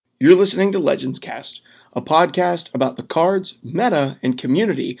You're listening to Legends Cast, a podcast about the cards, meta, and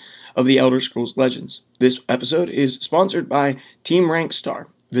community of the Elder Scrolls Legends. This episode is sponsored by Team Rankstar.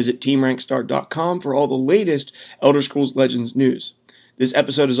 Visit teamrankstar.com for all the latest Elder Scrolls Legends news. This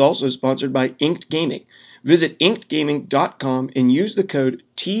episode is also sponsored by Inked Gaming. Visit inkedgaming.com and use the code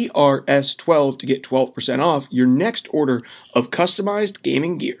TRS12 to get 12% off your next order of customized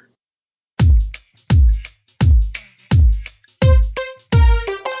gaming gear.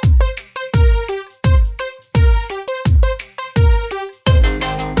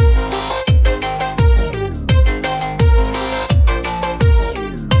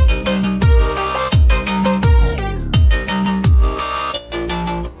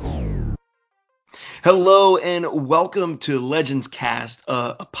 Hello and welcome to Legends Cast,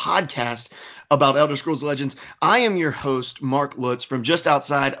 a podcast about Elder Scrolls Legends. I am your host, Mark Lutz, from just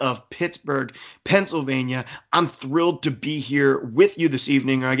outside of Pittsburgh, Pennsylvania. I'm thrilled to be here with you this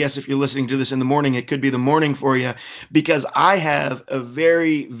evening, or I guess if you're listening to this in the morning, it could be the morning for you, because I have a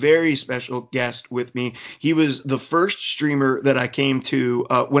very, very special guest with me. He was the first streamer that I came to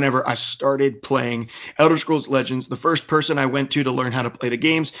whenever I started playing Elder Scrolls Legends, the first person I went to learn how to play the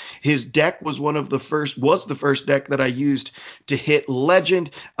games. His deck was the first deck that I used to hit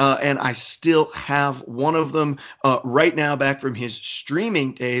Legend, and I still have one of them right now back from his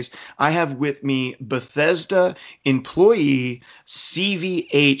streaming days. I have with me Bethesda employee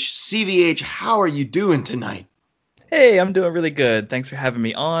CVH. CVH, how are you doing tonight? Hey, I'm doing really good. Thanks for having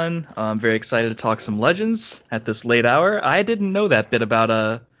me on. I'm very excited to talk some Legends at this late hour. I didn't know that bit about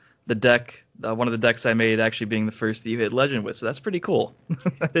the deck, one of the decks I made actually being the first that you hit Legend with, so that's pretty cool.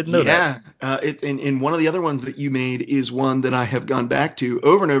 I didn't know that. And one of the other ones that you made is one that I have gone back to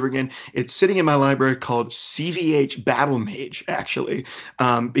over and over again. It's sitting in my library called CVH Battle Mage, actually,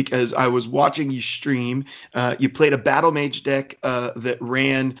 because I was watching you stream. You played a Battle Mage deck that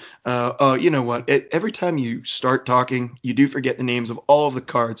ran, you know what, every time you start talking, you do forget the names of all of the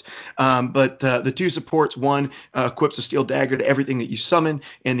cards. But the two supports, one equips a steel dagger to everything that you summon,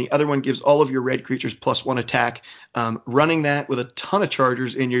 and the other one gives all of your red creatures +1 attack. Running that with a ton of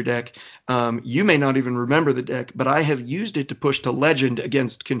chargers in your deck. You may not even remember the deck, but I have used it to push to Legend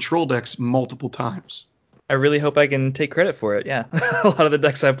against control decks multiple times. I really hope I can take credit for it, yeah. A lot of the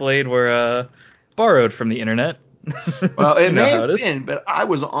decks I played were borrowed from the internet. Well, it may have been, but I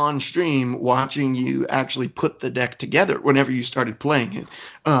was on stream watching you actually put the deck together whenever you started playing it.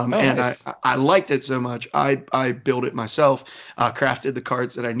 Nice. I liked it so much, I built it myself, crafted the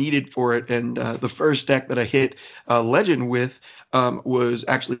cards that I needed for it, and the first deck that I hit Legend with was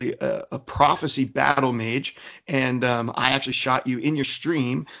actually a Prophecy Battle Mage, and I actually shot you in your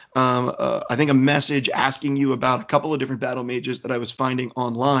stream, I think a message asking you about a couple of different Battle Mages that I was finding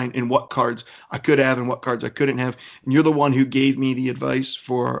online and what cards I could have and what cards I couldn't have. And you're the one who gave me the advice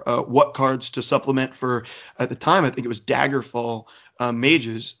for what cards to supplement for, at the time, I think it was Daggerfall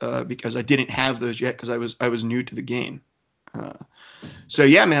mages, because I didn't have those yet because I was new to the game. So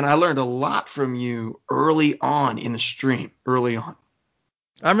yeah, man, I learned a lot from you early on in the stream, early on.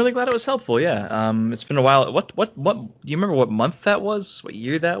 I'm really glad it was helpful, yeah. It's been a while. What do you remember what month that was? What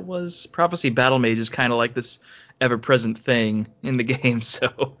year that was? Prophecy Battle Mage is kind of like this ever-present thing in the game, so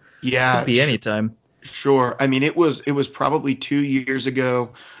could Yeah, be any time. sure. I mean, it was probably 2 years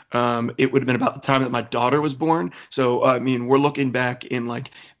ago. It would have been about the time that my daughter was born. So, I mean, we're looking back in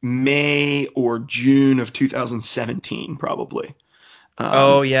like May or June of 2017, probably.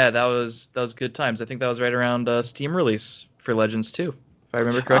 Oh yeah, that was good times. I think that was right around Steam release for Legends too, if I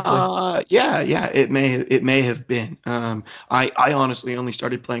remember correctly. Yeah, it may have been. I honestly only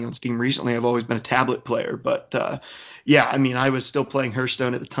started playing on Steam recently. I've always been a tablet player, but yeah, I mean, I was still playing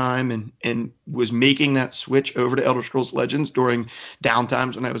Hearthstone at the time, and was making that switch over to Elder Scrolls Legends during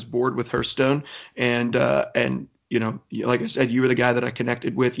downtimes when I was bored with Hearthstone, and you know, like I said, you were the guy that I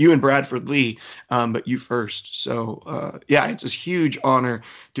connected with, you and Bradford Lee, but you first. So yeah, it's a huge honor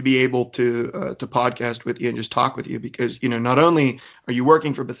to be able to podcast with you and just talk with you, because, you know, not only are you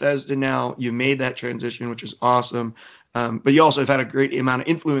working for Bethesda now, you made that transition, which is awesome, but you also have had a great amount of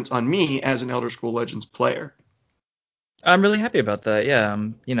influence on me as an Elder Scrolls Legends player. I'm really happy about that. Yeah,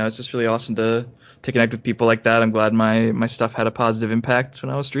 it's just really awesome to connect with people like that. I'm glad my stuff had a positive impact when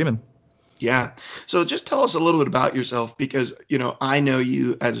I was streaming. Yeah. So just tell us a little bit about yourself, because, you know, I know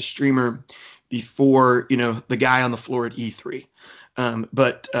you as a streamer before, you know, the guy on the floor at E3.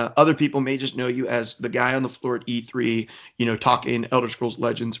 But other people may just know you as the guy on the floor at E3, you know, talking Elder Scrolls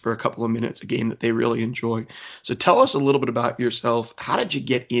Legends for a couple of minutes, a game that they really enjoy. So tell us a little bit about yourself. How did you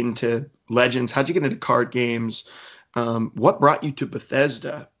get into Legends? How'd you get into card games? What brought you to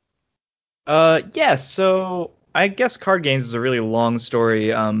Bethesda? Yeah, so I guess card games is a really long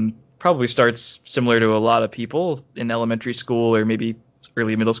story. Probably starts similar to a lot of people in elementary school or maybe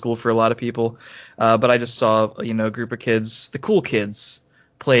early middle school for a lot of people. But I just saw, a group of kids, the cool kids,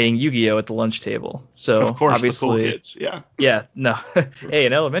 playing Yu-Gi-Oh at the lunch table. Of So course, the cool obviously, kids. Yeah. yeah, no. Hey,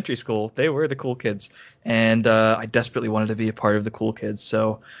 in elementary school, they were the cool kids. And I desperately wanted to be a part of the cool kids.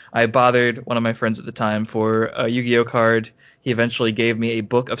 So I bothered one of my friends at the time for a Yu-Gi-Oh card. He eventually gave me a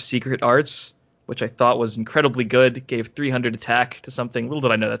book of secret arts, which I thought was incredibly good. Gave 300 attack to something. Little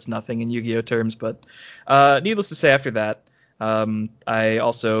did I know that's nothing in Yu-Gi-Oh terms. But needless to say, after that, I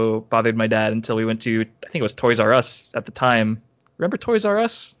also bothered my dad until we went to, I think it was Toys R Us at the time. Remember Toys R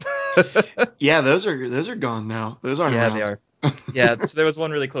Us? Yeah, those are gone now. Those aren't Yeah, around. they are. Yeah, so there was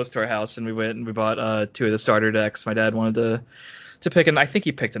one really close to our house, and we went and we bought two of the starter decks. My dad wanted to pick, and I think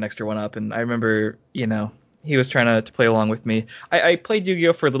he picked an extra one up. And I remember, he was trying to play along with me. I played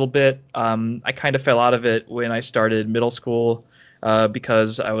Yu-Gi-Oh for a little bit. I kind of fell out of it when I started middle school,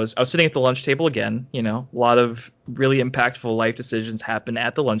 because I was sitting at the lunch table again. A lot of really impactful life decisions happen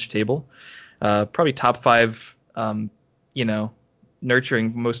at the lunch table. Probably top five, you know,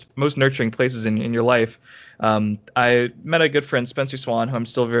 nurturing most nurturing places in your life. I met a good friend, Spencer Swan, who I'm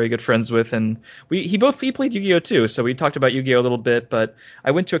still very good friends with, and he played Yu-Gi-Oh too. So we talked about Yu-Gi-Oh a little bit. But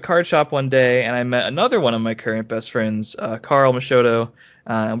I went to a card shop one day and I met another one of my current best friends, Carl Machoto.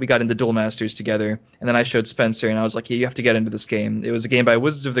 And we got into Duel Masters together. And then I showed Spencer, and I was like, "Yeah, you have to get into this game." It was a game by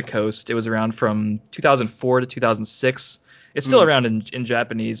Wizards of the Coast. It was around from 2004 to 2006. It's still around in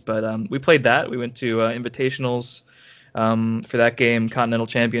Japanese, but we played that. We went to invitationals for that game, Continental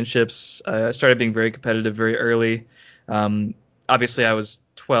Championships. I started being very competitive very early. Obviously, I was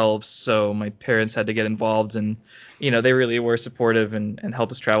 12, so my parents had to get involved, and they really were supportive and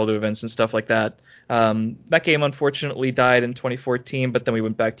helped us travel to events and stuff like that. That game unfortunately died in 2014, but then we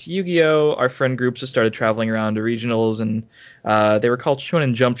went back to Yu-Gi-Oh! Our friend groups just started traveling around to regionals, and they were called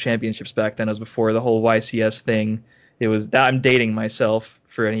Shonen Jump Championships back then. It was before the whole YCS thing. It was that I'm dating myself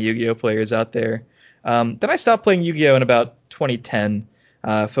for any Yu-Gi-Oh! Players out there. Then I stopped playing Yu-Gi-Oh! In about 2010,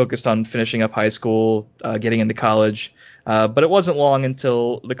 focused on finishing up high school, getting into college. But it wasn't long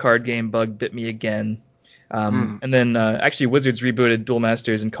until the card game bug bit me again. And then actually Wizards rebooted Duel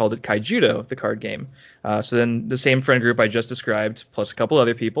Masters and called it Kaijudo, the card game. So then the same friend group I just described, plus a couple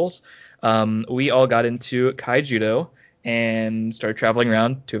other people's, we all got into Kaijudo and started traveling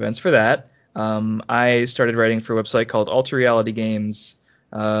around to events for that. I started writing for a website called Alter Reality Games,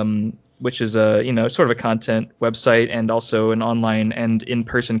 which is a sort of a content website and also an online and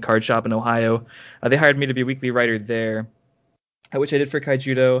in-person card shop in Ohio. They hired me to be a weekly writer there, which I did for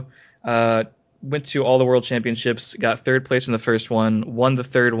Kaijudo. Went to all the world championships, got third place in the first one, won the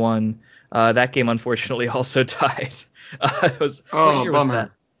third one. That game unfortunately also died. What year was that?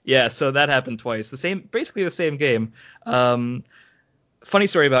 Bummer. Yeah, so that happened twice. Basically the same game. Funny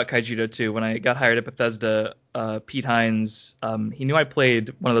story about Kaijudo too. When I got hired at Bethesda, Pete Hines, he knew I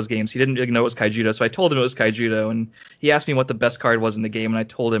played one of those games. He didn't really know it was Kaijudo, so I told him it was Kaijudo, and he asked me what the best card was in the game, and I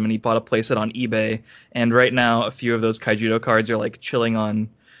told him, and he bought a playset on eBay. And right now, a few of those Kaijudo cards are like chilling on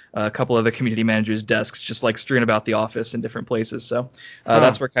a couple of the community managers' desks, just like strewn about the office in different places. So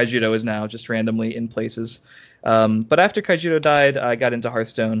that's where Kaijudo is now, just randomly in places. But after Kaijudo died, I got into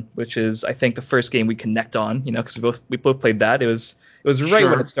Hearthstone, which is I think the first game we connect on, because we both played that. It was right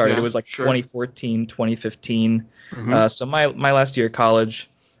when it started. It was like 2014, 2015. So my last year of college,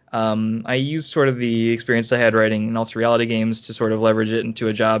 I used sort of the experience I had writing in Alter Reality Games to sort of leverage it into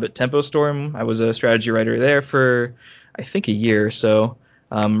a job at Tempo Storm. I was a strategy writer there for I think a year or so,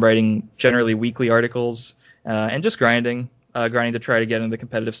 writing generally weekly articles and just grinding to try to get into the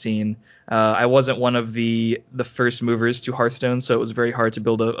competitive scene. I wasn't one of the first movers to Hearthstone, so it was very hard to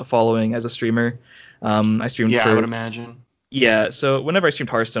build a following as a streamer. I streamed I would imagine. Yeah, so whenever I streamed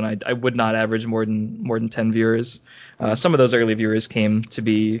Hearthstone, I would not average more than 10 viewers. Some of those early viewers came to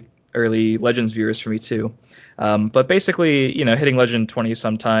be early Legends viewers for me too. But basically, hitting Legend 20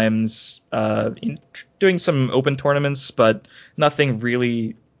 sometimes, doing some open tournaments, but nothing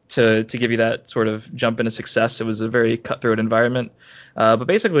really to give you that sort of jump into success. It was a very cutthroat environment. But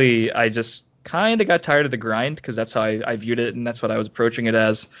basically, I just kind of got tired of the grind because that's how I viewed it, and that's what I was approaching it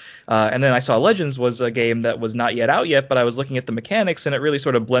as. And then I saw Legends was a game that was not yet out yet, but I was looking at the mechanics, and it really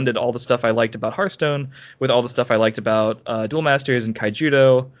sort of blended all the stuff I liked about Hearthstone with all the stuff I liked about Duel Masters and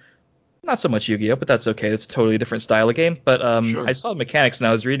Kaijudo. Not so much Yu-Gi-Oh, but that's okay. It's a totally different style of game. But I saw the mechanics and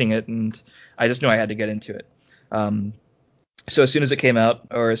I was reading it, and I just knew I had to get into it. So as soon as it came out,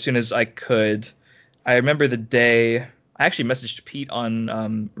 or as soon as I could, I remember the day I actually messaged Pete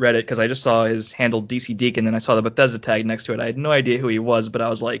on Reddit because I just saw his handle DC Deacon, and then I saw the Bethesda tag next to it. I had no idea who he was, but I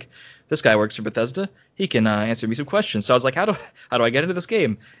was like, this guy works for Bethesda. He can answer me some questions. So I was like, how do I get into this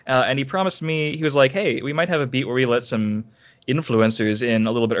game? And he promised me, he was like, hey, we might have a beat where we let some influencers in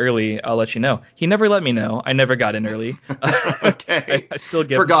a little bit early. I'll let you know. He never let me know. I never got in early. Okay. I still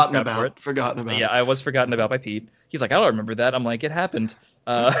get Forgotten for it. about. Yeah, I was forgotten about by Pete. He's like, I don't remember that. I'm like, it happened.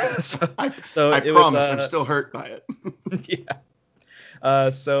 So I so I it was promise I'm still hurt by it. yeah.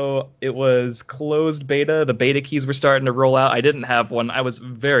 So it was closed beta. The beta keys were starting to roll out. I didn't have one. I was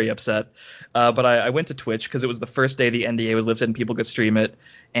very upset. But I went to Twitch because it was the first day the NDA was lifted and people could stream it.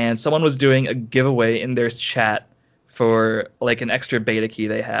 And someone was doing a giveaway in their chat for like an extra beta key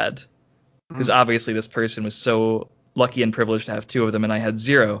they had. Because obviously this person was so lucky and privileged to have two of them, and I had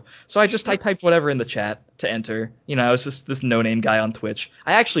zero. So I typed whatever in the chat to enter. You know, I was just this no-name guy on Twitch.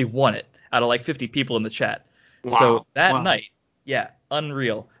 I actually won it out of like 50 people in the chat. So that night, yeah,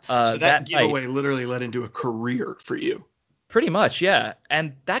 unreal. So that night, giveaway literally led into a career for you. pretty much, yeah.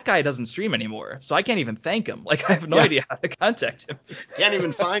 And that guy doesn't stream anymore, so I can't even thank him. Like, I have no idea how to contact him. Can't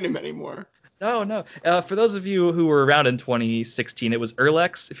even find him anymore. No. For those of you who were around in 2016, it was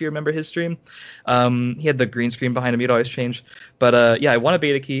Erlex, if you remember his stream. He had the green screen behind him. He'd always change. But yeah, I won a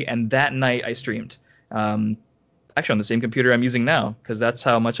beta key, and that night I streamed. Actually, on the same computer I'm using now, because that's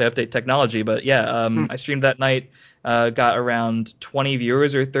how much I update technology. But yeah, I streamed that night, got around 20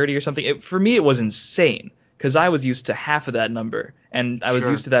 viewers or 30 or something. For me, it was insane, because I was used to half of that number, and I was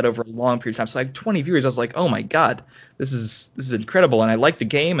used to that over a long period of time. So I had 20 viewers. I was like, oh my god, this is incredible, and I liked the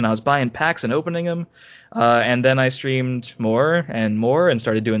game, and I was buying packs and opening them. And then I streamed more and more, and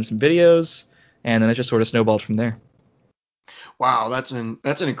started doing some videos, and then it just sort of snowballed from there. Wow, that's an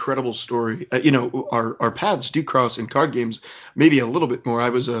incredible story. You know, our paths do cross in card games, maybe a little bit more. I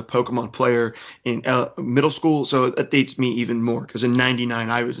was a Pokemon player in middle school, so that dates me even more because in '99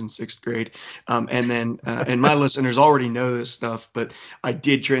 I was in sixth grade. And my listeners already know this stuff, but I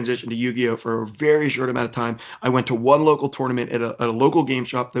did transition to Yu-Gi-Oh for a very short amount of time. I went to one local tournament at a local game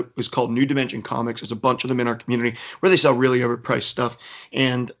shop that was called New Dimension Comics. There's a bunch of them in our community where they sell really overpriced stuff,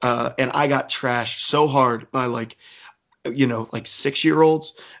 and I got trashed so hard by like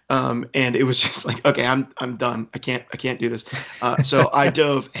 6-year-olds. And it was just like, okay, I'm done. I can't do this. So I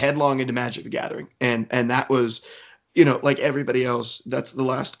dove headlong into Magic the Gathering, and that was, like everybody else, that's the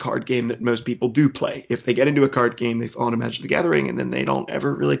last card game that most people do play. If they get into a card game, they fall into Magic the Gathering, and then they don't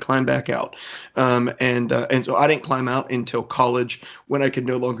ever really climb back out. And so I didn't climb out until college, when I could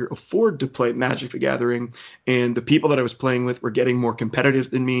no longer afford to play Magic the Gathering, and the people that I was playing with were getting more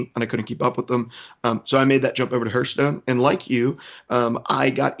competitive than me, and I couldn't keep up with them. So I made that jump over to Hearthstone, and like you, I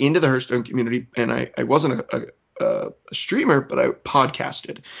got into the Hearthstone community, and I wasn't a streamer, but I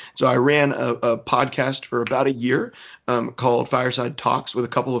podcasted. So I ran a podcast for about a year called Fireside Talks with a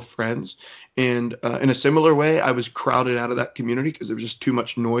couple of friends. And in a similar way, I was crowded out of that community because there was just too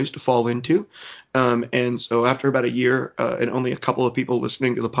much noise to fall into. And so after about a year and only a couple of people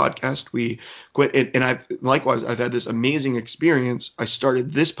listening to the podcast, we quit. And I've had this amazing experience. I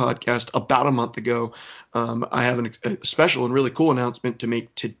started this podcast about a month ago. I have a special and really cool announcement to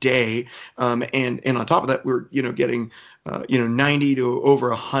make today. And on top of that, we're getting 90 to over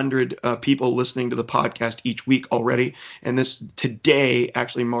 100 people listening to the podcast each week already. And this today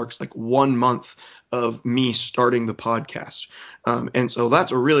actually marks like 1 month of me starting the podcast. And so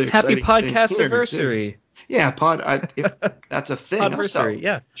that's a really exciting happy podcast anniversary. Yeah, if that's a thing. Podversary,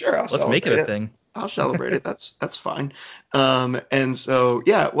 yeah. Sure, Let's make it a thing. I'll celebrate it. That's fine. And so,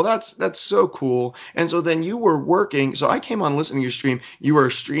 yeah, well, that's so cool. And so then you were working. So I came on listening to your stream. You were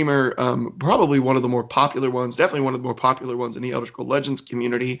a streamer, probably one of the more popular ones, definitely one of the more popular ones in the Elder Scrolls Legends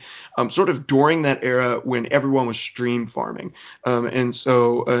community, sort of during that era when everyone was stream farming, and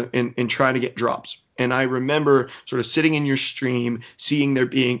trying to get drops. And I remember sort of sitting in your stream, seeing there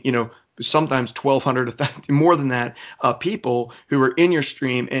being, sometimes 1,200, more than that, people who were in your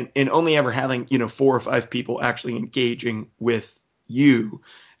stream, and only ever having, 4 or 5 people actually engaging with you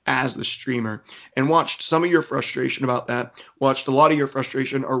as the streamer, and watched some of your frustration about that, watched a lot of your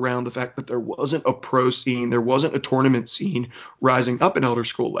frustration around the fact that there wasn't a pro scene, there wasn't a tournament scene rising up in Elder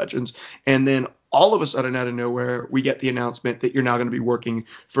Scrolls Legends. And then all of a sudden, out of nowhere, we get the announcement that you're now going to be working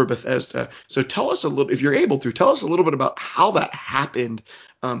for Bethesda. So tell us a little, if you're able to, tell us a little bit about how that happened.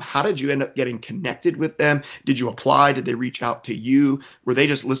 How did you end up getting connected with them? Did you apply? Did they reach out to you? Were they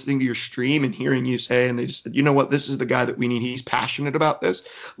just listening to your stream and hearing you say, and they just said, you know what, this is the guy that we need. He's passionate about this.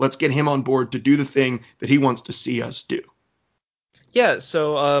 Let's get him on board to do the thing that he wants to see us do. Yeah,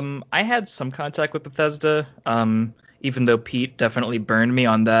 so I had some contact with Bethesda, even though Pete definitely burned me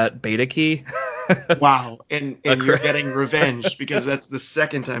on that beta key. Wow, and you're Cor- getting revenge because that's the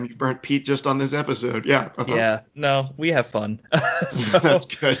second time you've burnt Pete just on this episode. Yeah, Yeah, no, we have fun. that's So,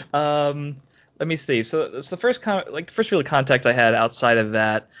 good. um, let me see. So it's the first the first real contact I had outside of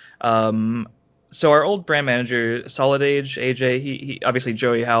that. Um, so our old brand manager, Solid Age, AJ, he obviously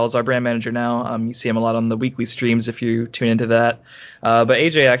Joey Howell's our brand manager now. You see him a lot on the weekly streams if you tune into that. But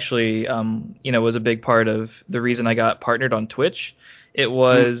AJ actually, was a big part of the reason I got partnered on Twitch. It Mm,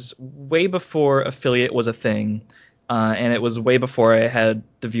 was way before affiliate was a thing. And it was way before I had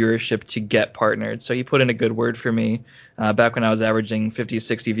the viewership to get partnered. So he put in a good word for me back when I was averaging 50,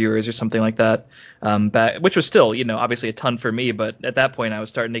 60 viewers or something like that, which was still, obviously a ton for me. But at that point, I was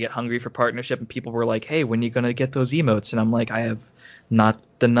starting to get hungry for partnership, and people were like, hey, when are you going to get those emotes? And I'm like, I have not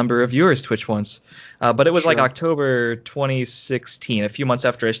the number of viewers Twitch wants. But it was like sure. October 2016, a few months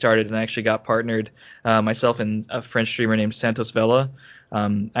after I started, and I actually got partnered, myself and a French streamer named Santos Vela.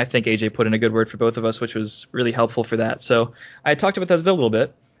 I think AJ put in a good word for both of us, which was really helpful for that. So I talked about that a little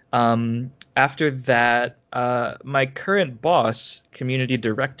bit. After that, my current boss, community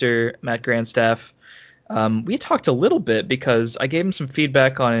director Matt Grandstaff, we talked a little bit because I gave him some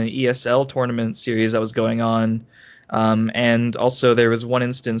feedback on an ESL tournament series that was going on. And also there was one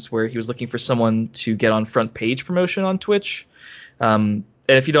instance where he was looking for someone to get on front page promotion on Twitch.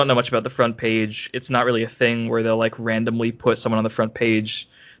 And if you don't know much about the front page, it's not really a thing where they'll like randomly put someone on the front page.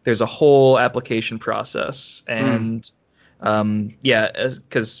 There's a whole application process, Mm, and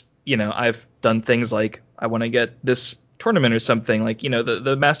because I've done things like I want to get this tournament or something like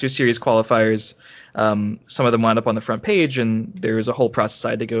the Master Series qualifiers. Some of them wound up on the front page, and there was a whole process I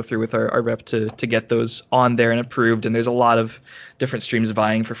had to go through with our rep to get those on there and approved. And there's a lot of different streams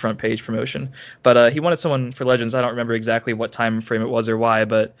vying for front page promotion. But he wanted someone for Legends. I don't remember exactly what time frame it was or why,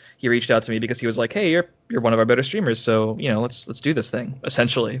 but he reached out to me because he was like, "Hey, you're one of our better streamers, so let's do this thing."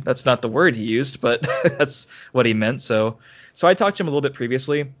 Essentially, that's not the word he used, but that's what he meant. So I talked to him a little bit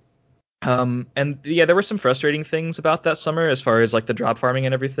previously. And yeah, there were some frustrating things about that summer as far as like the drop farming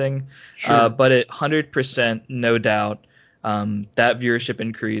and everything. sure. But it 100% no doubt, that viewership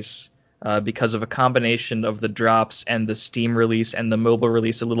increase because of a combination of the drops and the Steam release and the mobile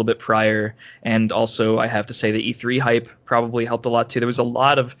release a little bit prior. And also, I have to say the E3 hype probably helped a lot too. There was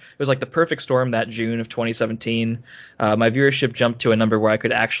it was like the perfect storm that June of 2017. My viewership jumped to a number where I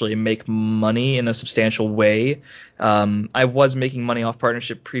could actually make money in a substantial way. I was making money off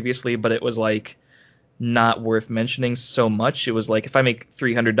partnership previously, but it was like not worth mentioning so much. It was like if I make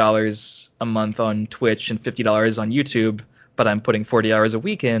 $300 a month on Twitch and $50 on YouTube, but I'm putting 40 hours a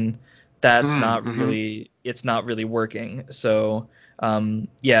week in, Mm-hmm. it's not really working. So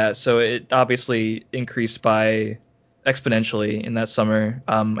so it obviously increased by exponentially in that summer.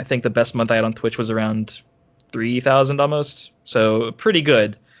 I think the best month I had on Twitch was around 3,000 almost, so pretty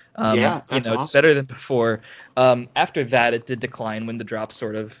good. Yeah, that's awesome. Better than before. After that, it did decline when the drop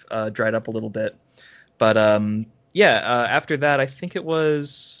sort of dried up a little bit. But after that, I think it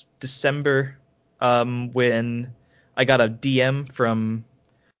was December when I got a DM from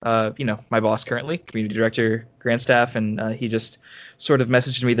my boss currently, community director Grandstaff, and he just sort of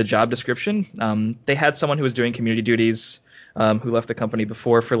messaged me the job description. They had someone who was doing community duties who left the company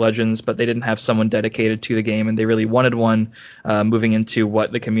before for Legends, but they didn't have someone dedicated to the game, and they really wanted one moving into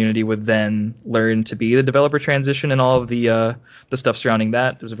what the community would then learn to be the developer transition and all of the stuff surrounding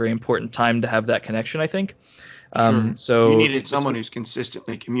that. It was a very important time to have that connection, I think. Sure. You So needed someone between who's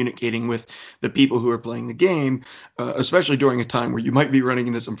consistently communicating with the people who are playing the game, especially during a time where you might be running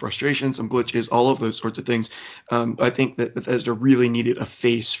into some frustration, some glitches, all of those sorts of things. I think that Bethesda really needed a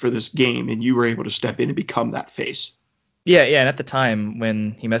face for this game, and you were able to step in and become that face. Yeah, and at the time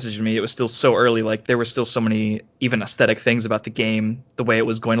when he messaged me, it was still so early. Like there were still so many even aesthetic things about the game, the way it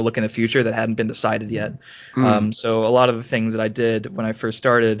was going to look in the future that hadn't been decided yet. Mm, So a lot of the things that I did when I first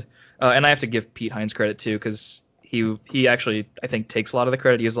started, and I have to give Pete Hines credit too, because he actually I think takes a lot of the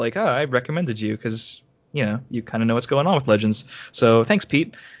credit. He was like, "Oh, I recommended you because you kind of know what's going on with Legends." So thanks,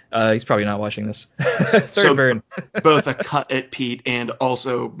 Pete. He's probably not watching this. Third so burn. both a cut at Pete and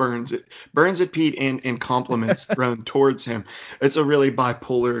also burns at Pete and compliments thrown towards him. It's a really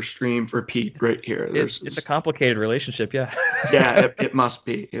bipolar stream for Pete right here. It's a complicated relationship, yeah. Yeah, it must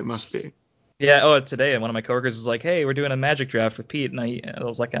be. It must be. Yeah. Oh, today one of my coworkers was like, "Hey, we're doing a Magic draft with Pete," and I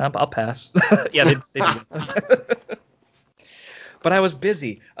was like, "I'll pass." Yeah, they did. But I was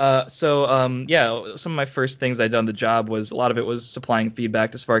busy. Some of my first things I did on the job was a lot of it was supplying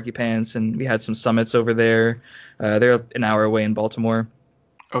feedback to Sparky Pants, and we had some summits over there. They're an hour away in Baltimore.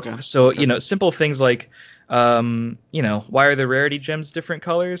 Okay. So, Okay. simple things like, why are the rarity gems different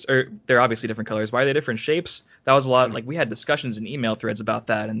colors? Or they're obviously different colors. Why are they different shapes? That was a lot. Mm. Like, we had discussions in email threads about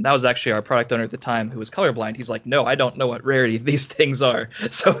that. And that was actually our product owner at the time who was colorblind. He's like, no, I don't know what rarity these things are.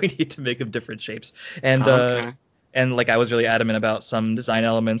 So we need to make them different shapes. And, Okay. like I was really adamant about some design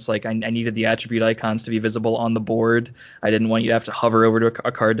elements. Like I needed the attribute icons to be visible on the board. I didn't want you to have to hover over to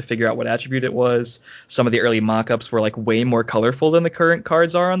a card to figure out what attribute it was. Some of the early mock-ups were like way more colorful than the current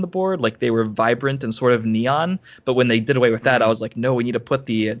cards are on the board. Like they were vibrant and sort of neon. But when they did away with that, I Mm. was like, no, we need to put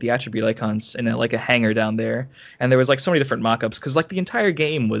the attribute icons in like a hanger down there. And there was like so many different mock-ups because like the entire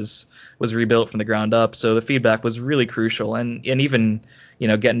game was rebuilt from the ground up. So the feedback was really crucial. And even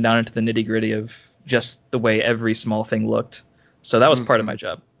getting down into the nitty-gritty of just the way every small thing looked. So that was part of Hmm. my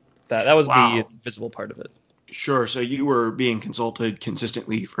job. That was the Wow. visible part of it. Sure. So you were being consulted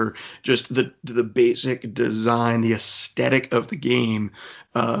consistently for just the basic design, the aesthetic of the game,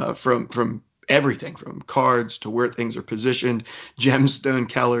 from everything from cards to where things are positioned, gemstone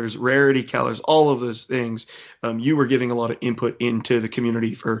colors, rarity colors, all of those things. You were giving a lot of input into the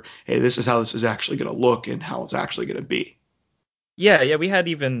community for, hey, this is how this is actually going to look and how it's actually going to be. Yeah, we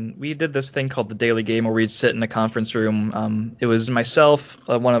did this thing called the Daily Game where we'd sit in the conference room. It was myself,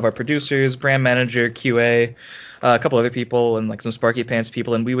 one of our producers, brand manager, QA, a couple other people, and like some Sparky Pants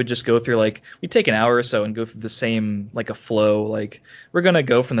people, and we would just go through like we'd take an hour or so and go through the same like a flow. Like we're gonna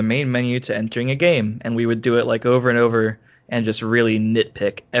go from the main menu to entering a game, and we would do it like over and over and just really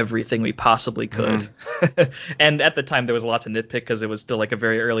nitpick everything we possibly could. Hmm. And at the time there was a lot to nitpick because it was still like a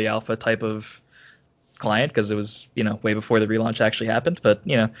very early alpha type of client because it was way before the relaunch actually happened, but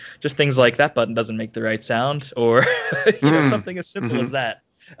just things like that button doesn't make the right sound, or Hmm. something as simple as Hmm. that,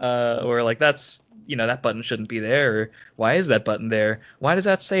 or like that's that button shouldn't be there, or why is that button there, why does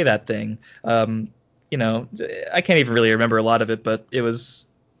that say that thing. you know I can't even really remember a lot of it, but it was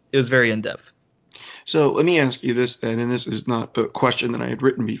very in depth. So let me ask you this then, and this is not a question that I had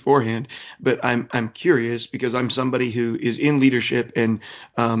written beforehand, but I'm curious because I'm somebody who is in leadership, and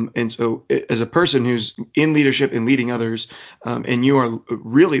so as a person who's in leadership and leading others, and you are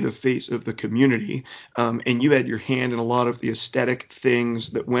really the face of the community, and you had your hand in a lot of the aesthetic things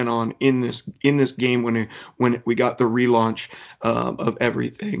that went on in this game when we got the relaunch, of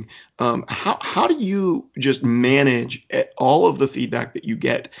everything. How do you just manage all of the feedback that you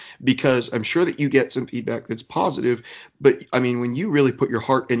get? Because I'm sure that you get some feedback that's positive, but I mean, when you really put your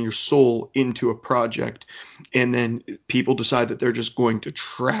heart and your soul into a project and then people decide that they're just going to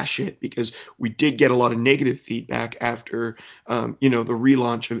trash it, because we did get a lot of negative feedback after, the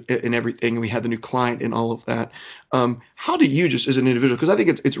relaunch and everything, and we had the new client and all of that. How do you just as an individual, because I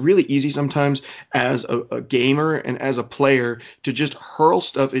think it's really easy sometimes as a gamer and as a player to just hurl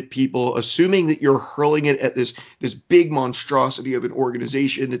stuff at people, assuming that you're hurling it at this big monstrosity of an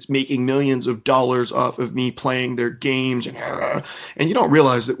organization that's making millions of dollars off of me playing their games, and you don't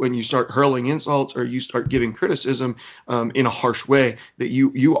realize that when you start hurling insults or you start giving criticism, in a harsh way, that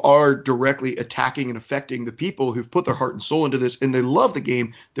you are directly attacking and affecting the people who've put their heart and soul into this, and they love the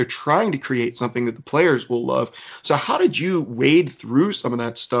game. They're trying to create something that the players will love. So how did you wade through some of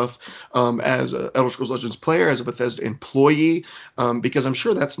that stuff, as a Elder Scrolls Legends player, as a Bethesda employee? Because I'm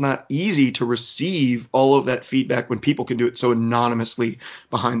sure that's not easy to receive all of that feedback when people can do it so anonymously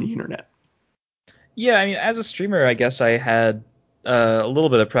behind the internet. Yeah, I mean, as a streamer, I guess I had a little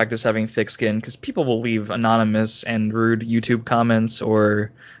bit of practice having thick skin because people will leave anonymous and rude YouTube comments,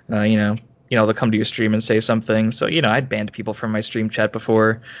 or they'll come to your stream and say something. So I'd banned people from my stream chat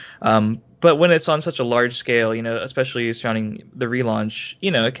before. But when it's on such a large scale, especially surrounding the relaunch,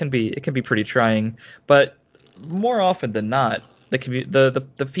 it can be pretty trying. But more often than not,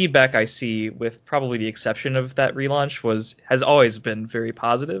 the feedback I see, with probably the exception of that relaunch, has always been very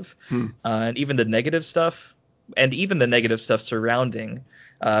positive. Hmm. And even the negative stuff, surrounding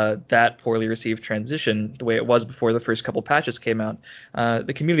that poorly received transition, the way it was before the first couple patches came out,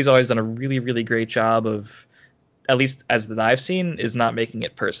 the community's always done a really, really great job of, at least as that I've seen, is not making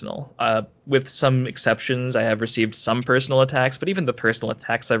it personal. With some exceptions, I have received some personal attacks, but even the personal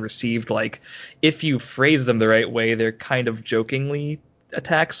attacks I've received, like, if you phrase them the right way, they're kind of jokingly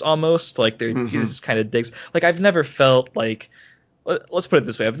attacks almost. Like, they're Hmm. just kind of digs. Like, I've never felt like, let's put it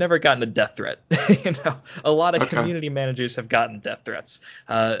this way, I've never gotten a death threat. A lot of Okay. community managers have gotten death threats.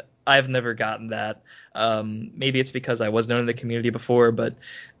 I've never gotten that. Maybe it's because I was known in the community before, but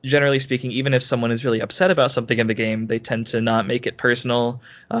generally speaking, even if someone is really upset about something in the game, they tend to not make it personal.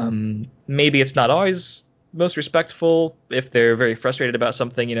 Maybe it's not always most respectful. If they're very frustrated about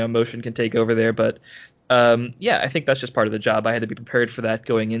something, emotion can take over there. But yeah, I think that's just part of the job. I had to be prepared for that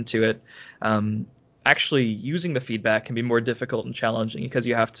going into it. actually using the feedback can be more difficult and challenging because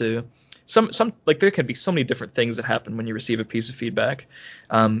you have to some like there can be so many different things that happen when you receive a piece of feedback.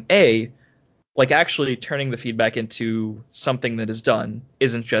 Like actually turning the feedback into something that is done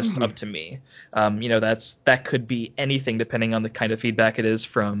isn't just up to me. That could be anything depending on the kind of feedback it is,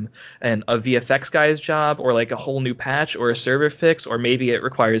 from a VFX guy's job, or like a whole new patch or a server fix, or maybe it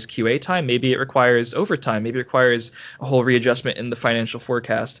requires QA time, maybe it requires overtime, maybe it requires a whole readjustment in the financial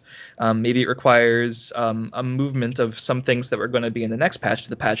forecast, maybe it requires a movement of some things that were going to be in the next patch to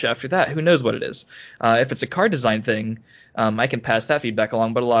the patch after that. Who knows what it is? If it's a card design thing, I can pass that feedback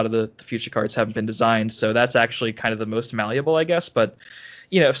along, but a lot of the future cards haven't been designed, so that's actually kind of the most malleable, I guess. But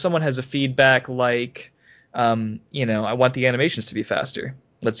if someone has a feedback like, I want the animations to be faster.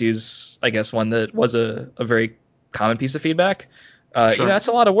 Let's use, I guess, one that was a very common piece of feedback. Sure. That's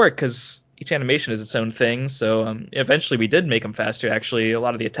a lot of work because each animation is its own thing. So eventually we did make them faster. Actually, a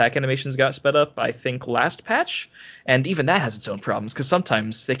lot of the attack animations got sped up, I think, last patch, and even that has its own problems because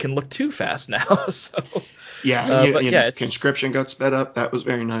sometimes they can look too fast now. So. Yeah, conscription got sped up. That was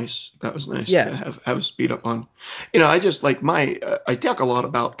very nice. That was nice to have a speed up on. I just like I talk a lot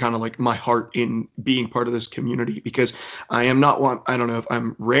about kind of like my heart in being part of this community, because I am not one. I don't know if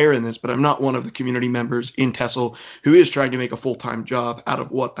I'm rare in this, but I'm not one of the community members in TESOL who is trying to make a full-time job out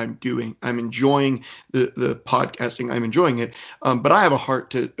of what I'm doing. I'm enjoying the podcasting. I'm enjoying it, but I have a heart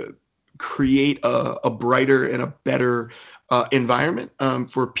to create a brighter and a better environment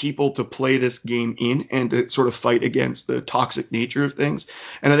for people to play this game in, and to sort of fight against the toxic nature of things.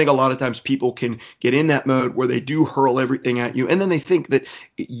 And I think a lot of times people can get in that mode where they do hurl everything at you, and then they think that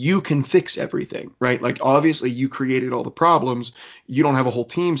you can fix everything, right? Like, obviously you created all the problems. You don't have a whole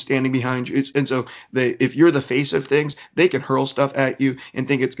team standing behind you. And so if you're the face of things, they can hurl stuff at you and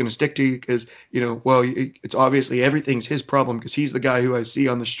think it's going to stick to you because, it's obviously everything's his problem because he's the guy who I see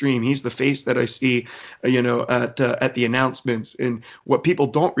on the stream. He's the face that I see, at the announcement. And what people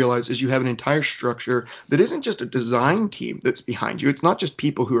don't realize is you have an entire structure that isn't just a design team that's behind you. It's not just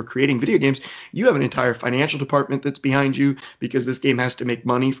people who are creating video games. You have an entire financial department that's behind you because this game has to make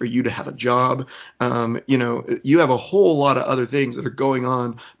money for you to have a job. You have a whole lot of other things that are going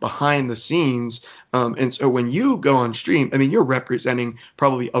on behind the scenes. And so when you go on stream, you're representing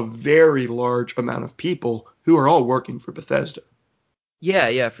probably a very large amount of people who are all working for Bethesda.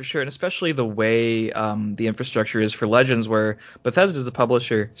 Yeah, for sure. And especially the way the infrastructure is for Legends, where Bethesda is the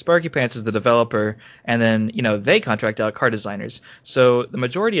publisher, Sparky Pants is the developer, and then, they contract out card designers. So the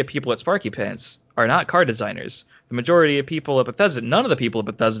majority of people at Sparky Pants are not card designers. The majority of people at Bethesda, none of the people at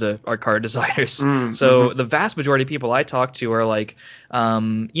Bethesda are card designers. So the vast majority of people I talk to are like,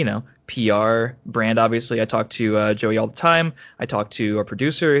 PR, brand, obviously. I talk to Joey all the time. I talk to our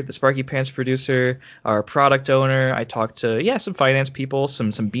producer, the Sparky Pants producer, our product owner. I talk to, some finance people,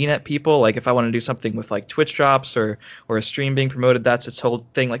 some BNet people. Like, if I want to do something with like Twitch drops or a stream being promoted, that's its whole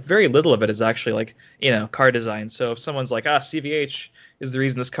thing. Like, very little of it is actually like, card design. So if someone's like, CVH is the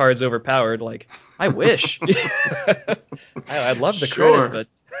reason this card's overpowered, like, I wish. I'd love the credit, but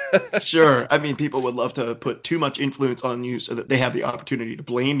Sure. People would love to put too much influence on you so that they have the opportunity to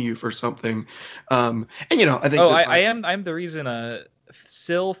blame you for something. I think. I'm the reason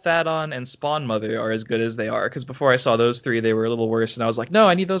Syl, Thadon, and Spawn Mother are as good as they are, because before I saw those three, they were a little worse, and I was like, no,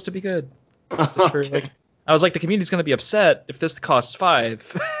 I need those to be good. Okay. I was like, the community's going to be upset if this costs $5.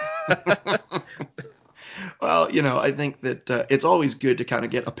 Well, I think that it's always good to kind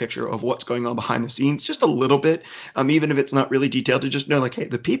of get a picture of what's going on behind the scenes, just a little bit, even if it's not really detailed, to just know, like, hey,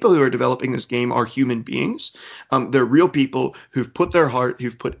 the people who are developing this game are human beings. They're real people who've put their heart,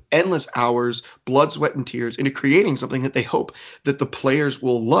 who've put endless hours, blood, sweat, and tears into creating something that they hope that the players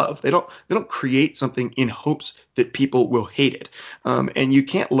will love. They don't create something in hopes that people will hate it. And you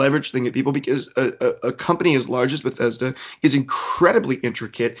can't leverage things at people because a company as large as Bethesda is incredibly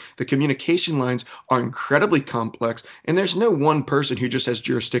intricate. The communication lines are incredibly complex, and there's no one person who just has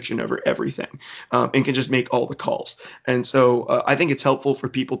jurisdiction over everything and can just make all the calls. And so I think it's helpful for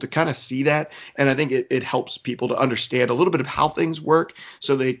people to kind of see that, and I think it helps people to understand a little bit of how things work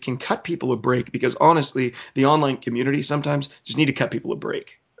so they can cut people a break, because honestly, the online community sometimes just need to cut people a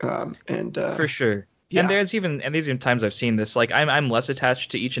break. For sure. Yeah. And there's even times I've seen this. Like, I'm less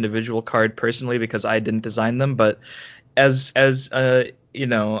attached to each individual card personally because I didn't design them, but as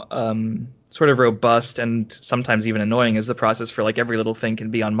sort of robust and sometimes even annoying as the process for like every little thing can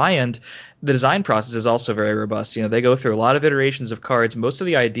be on my end, the design process is also very robust. You know, they go through a lot of iterations of cards. Most of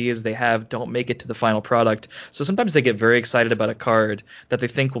the ideas they have don't make it to the final product. So sometimes they get very excited about a card that they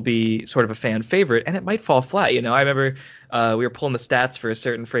think will be sort of a fan favorite, and it might fall flat. You know, I remember we were pulling the stats for a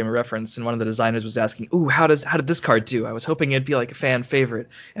certain frame of reference, and one of the designers was asking, "Ooh, how did this card do? I was hoping it'd be like a fan favorite."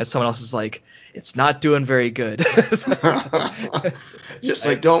 And someone else is like, "It's not doing very good." Just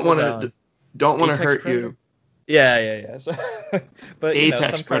like don't want to Apex hurt Predator? you. Yeah. So, but you know,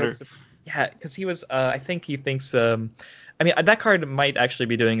 Apex some Predator. cards, yeah, because he was, I think he thinks, I mean, that card might actually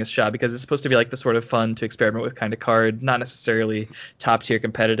be doing his job because it's supposed to be like the sort of fun to experiment with kind of card, not necessarily top tier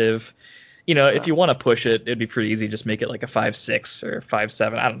competitive. You know, if you want to push it, it'd be pretty easy. Just make it like a 5.6 or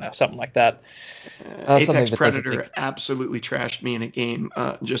 5.7. I don't know, something like that. Something Apex that doesn't Predator make. absolutely trashed me in a game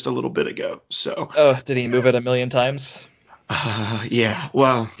just a little bit ago. So Oh, did he move it a million times? yeah,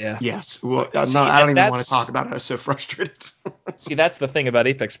 well, Yeah. yes. Well, I'm not. See, I don't and even want to talk that's about it. I was so frustrated. See, that's the thing about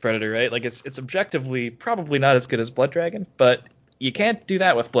Apex Predator, right? Like it's objectively probably not as good as Blood Dragon, but you can't do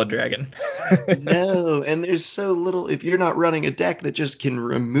that with Blood Dragon. No, and there's so little if you're not running a deck that just can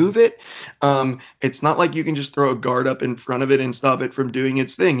remove it. It's not like you can just throw a guard up in front of it and stop it from doing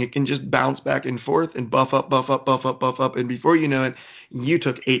its thing. It can just bounce back and forth and buff up, buff up, buff up, buff up, and before you know it, you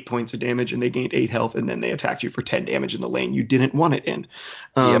took 8 points of damage and they gained 8 health, and then they attacked you for 10 damage in the lane you didn't want it in.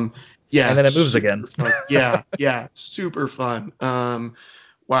 Yep. And Yeah, then it moves again. super fun. Yeah, super fun.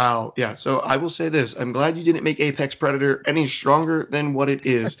 Wow. Yeah. So I will say this. I'm glad you didn't make Apex Predator any stronger than what it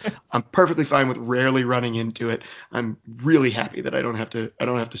is. I'm perfectly fine with rarely running into it. I'm really happy that I don't have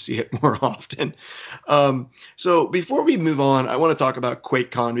to see it more often. So before we move on, I want to talk about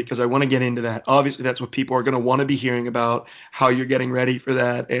QuakeCon because I want to get into that. Obviously, that's what people are going to want to be hearing about, how you're getting ready for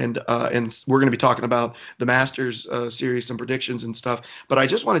that, and we're going to be talking about the Masters series, some predictions and stuff. But I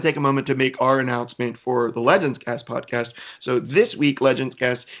just want to take a moment to make our announcement for the Legends Cast podcast. So this week, Legends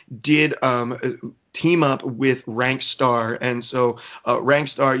Cast did team up with Rank Star, and so Rank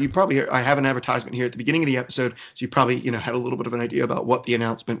Star, you probably hear, I have an advertisement here at the beginning of the episode, so you probably had a little bit of an idea about what the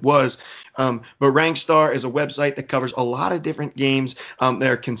announcement was. But Rank Star is a website that covers a lot of different games.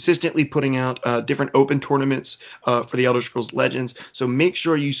 They're consistently putting out different open tournaments for the Elder Scrolls Legends, so make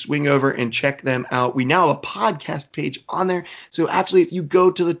sure you swing over and check them out. We now have a podcast page on there, so actually if you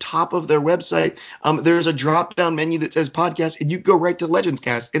go to the top of their website, there's a drop down menu that says podcast, and you go right to Legends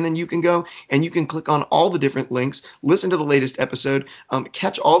Cast, and then you can go and you can click on all the different links, listen to the latest episode,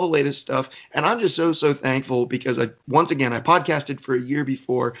 catch all the latest stuff. And I'm just so thankful because once again, I podcasted for a year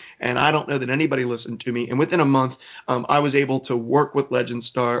before, and I don't know that anybody listened to me. And within a month, I was able to work with Legend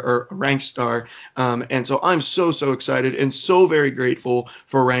Star or Rank Star. And so I'm so excited and so very grateful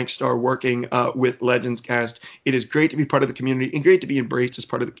for Rank Star working with Legends Cast. It is great to be part of the community and great to be embraced as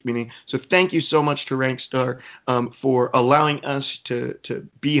part of the community. So thank you so much to Rank Star for allowing us to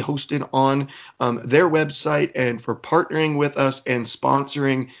be hosted on their website and for partnering with us and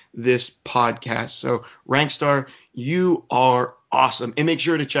sponsoring this podcast. So Rankstar, you are awesome. And make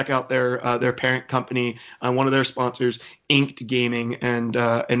sure to check out their parent company, one of their sponsors, Inked Gaming, and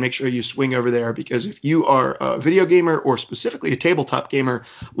make sure you swing over there because if you are a video gamer or specifically a tabletop gamer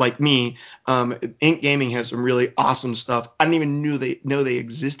like me, Inked Gaming has some really awesome stuff. I didn't even know they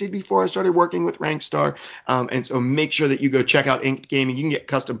existed before I started working with Rankstar, and so make sure that you go check out Inked Gaming. You can get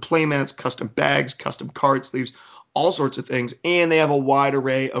custom playmats, custom bags, custom card sleeves, all sorts of things, and they have a wide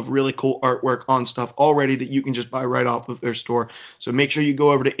array of really cool artwork on stuff already that you can just buy right off of their store. So make sure you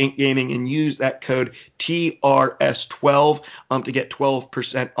go over to Inked Gaming and use that code TRS12 to get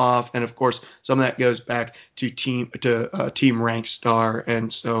 12% off, and of course some of that goes back to Team Rank Star,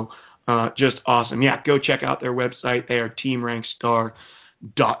 and so just awesome. Yeah, go check out their website. They are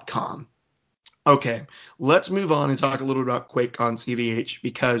teamrankstar.com. Okay, let's move on and talk a little bit about QuakeCon CVH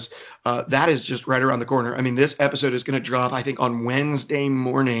because that is just right around the corner. I mean, this episode is going to drop, I think, on Wednesday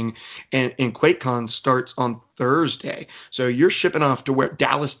morning, and QuakeCon starts on Thursday. So you're shipping off to where?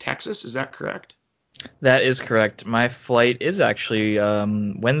 Dallas, Texas? Is that correct? That is correct. My flight is actually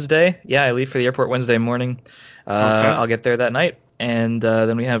Wednesday. Yeah, I leave for the airport Wednesday morning. Okay. I'll get there that night. And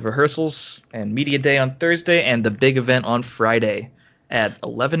then we have rehearsals and media day on Thursday and the big event on Friday at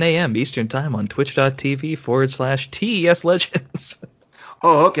 11 a.m. Eastern Time on twitch.tv/TES Legends.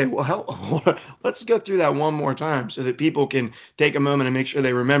 Oh, okay. Well, let's go through that one more time so that people can take a moment and make sure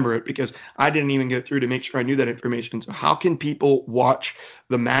they remember it because I didn't even go through to make sure I knew that information. So how can people watch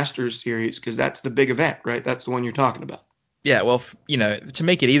the Masters series? Because that's the big event, right? That's the one you're talking about. Yeah, well, to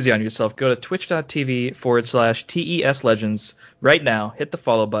make it easy on yourself, go to twitch.tv/TES Legends right now. Hit the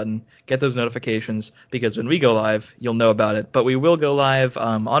follow button, get those notifications, because when we go live, you'll know about it. But we will go live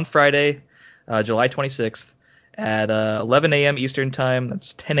on Friday July 26th at 11 a.m. Eastern Time.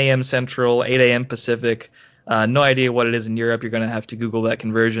 That's 10 a.m. Central, 8 a.m. Pacific. No idea what it is in Europe. You're going to have to Google that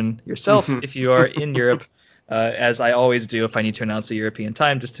conversion yourself if you are in Europe, as I always do if I need to announce a European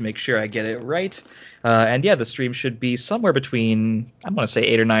time just to make sure I get it right. And yeah, the stream should be somewhere between, I want to say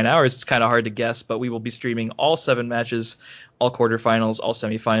 8 or 9 hours. It's kind of hard to guess, but we will be streaming all 7 matches, all quarterfinals, all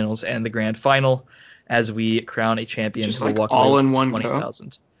semifinals, and the grand final as we crown a champion Just who will like walk all away in with one go.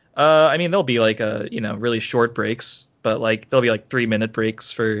 20,000. I mean, there'll be like really short breaks, but like there'll be like 3-minute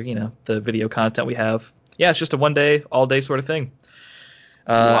breaks for, the video content we have. Yeah, it's just a one day, all day sort of thing.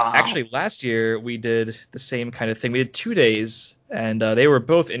 Wow. Actually, last year we did the same kind of thing. We did 2 days, and they were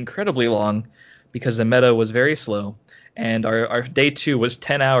both incredibly long because the meta was very slow. And our day 2 was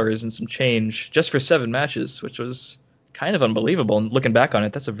 10 hours and some change just for 7 matches, which was kind of unbelievable. And looking back on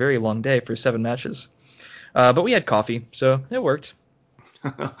it, that's a very long day for 7 matches. But we had coffee, so it worked.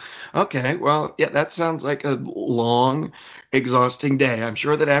 Okay, well, yeah, that sounds like a long, exhausting day. I'm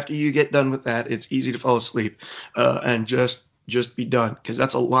sure that after you get done with that, it's easy to fall asleep and just be done, because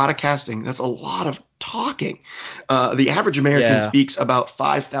that's a lot of casting. That's a lot of talking. The average American Yeah. speaks about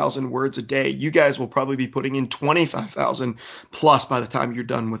 5,000 words a day. You guys will probably be putting in 25,000 plus by the time you're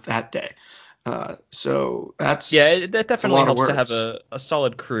done with that day. So that's Yeah, it a definitely lot of helps to have words. a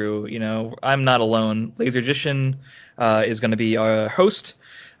solid crew. I'm not alone. Lasergician is going to be our host,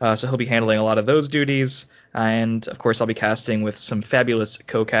 so he'll be handling a lot of those duties. And of course, I'll be casting with some fabulous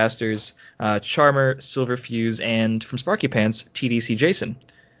co-casters, Charmer, Silverfuse, and from Sparky Pants, TDC Jason.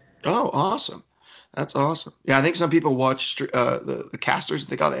 Oh, awesome. That's awesome. Yeah, I think some people watch the casters and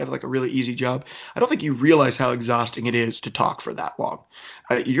think, oh, they have like a really easy job. I don't think you realize how exhausting it is to talk for that long.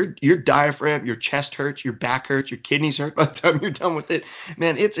 Your diaphragm, your chest hurts, your back hurts, your kidneys hurt by the time you're done with it.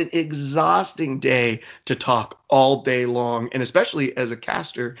 Man, it's an exhausting day to talk all day long, and especially as a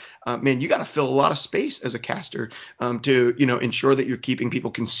caster, man, you got to fill a lot of space as a caster to ensure that you're keeping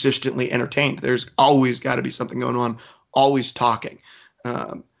people consistently entertained. There's always got to be something going on, always talking.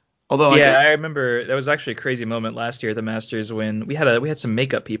 Um, Although I Yeah, guess I remember there was actually a crazy moment last year at the Masters when we had some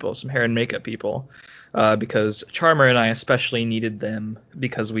makeup people, some hair and makeup people, because Charmer and I especially needed them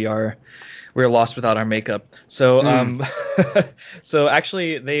because we were lost without our makeup. So mm, so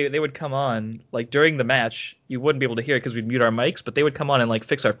actually they would come on like during the match. You wouldn't be able to hear it because we'd mute our mics, but they would come on and like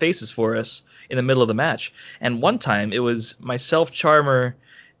fix our faces for us in the middle of the match. And one time it was myself, Charmer,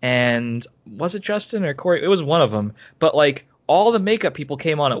 and was it Justin or Corey? It was one of them. But like all the makeup people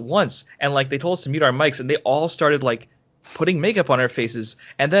came on at once, and like they told us to mute our mics, and they all started like putting makeup on our faces.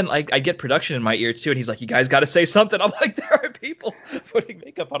 And then like I get production in my ear too, and he's like, "You guys got to say something." I'm like, "There are people putting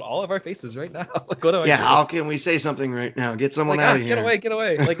makeup on all of our faces right now. Like, what do I yeah, do?" how can we say something right now? Get someone Like, out of get here. away, get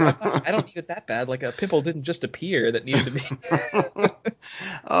away. Like, I don't need it that bad. Like, a pimple didn't just appear that needed to be.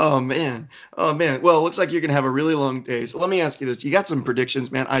 Oh man. Oh man. Well, it looks like you're gonna have a really long day. So let me ask you this. You got some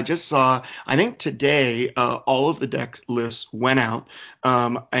predictions, man. I just saw, I think today, all of the deck lists went out,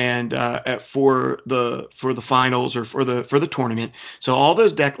 and for the finals, or for the tournament. So all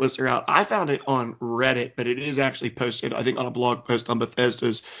those deck lists are out. I found it on Reddit, but it is actually posted, I think, on a blog post on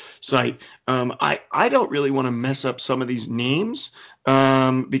Bethesda's site. I don't really want to mess up some of these names,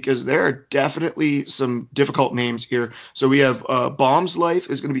 because there are definitely some difficult names here. So we have Bomb's Life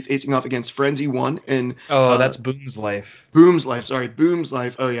is going to be facing off against Frenzy One, and Oh, that's Boom's life. Boom's Life. Sorry, Boom's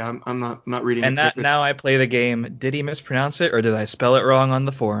Life. Oh yeah, I'm not reading And it that correctly. now I play the game. Did he mispronounce it, or did I spell it wrong on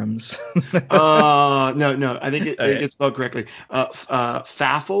the forums? No, I think it Okay. gets spelled correctly.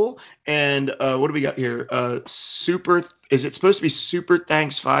 Faffle, and what do we got here? Super. Is it supposed to be Super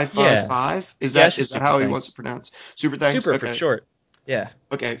Thanks Yeah. 555? Is Yeah, it's that is just that super how he wants to thanks. pronounce Super Thanks? Super for Okay. short. Yeah.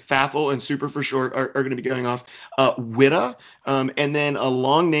 Okay, Faffle and Super for short are going to be going off. Witta, and then a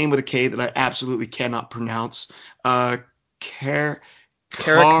long name with a K that I absolutely cannot pronounce. Car, Karakhan.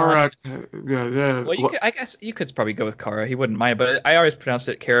 Cara, Well, I guess you could probably go with Kara. He wouldn't mind, but I always pronounced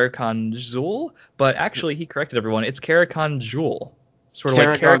it Karakhan Jewel. But actually, he corrected everyone. It's Karakhan Jewel. Sort of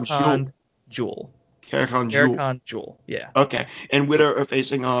like Caragon Jewel. Karakhan Jewel. Caragon Jewel. Karakhan Jewel. Yeah. Okay, and Witta are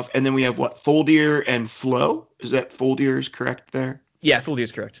facing off, and then we have what? Foldier and Flo. Is that Foldier is correct there? Yeah, Thuldi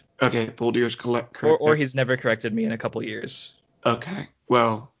is correct. Okay, Foldier is Or correct or there. he's never corrected me in a couple years. Okay.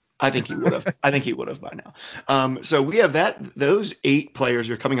 Well, I think he would have. I think he would have by now. So we have that. Those 8 players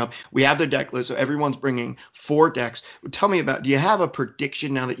are coming up. We have their deck list, so everyone's bringing 4 decks. Tell me about. Do you have a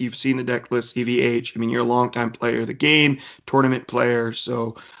prediction now that you've seen the deck list, CVH? I mean, you're a longtime player of the game, tournament player.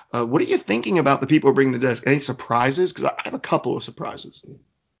 So, what are you thinking about the people bringing the decks? Any surprises? Because I have a couple of surprises.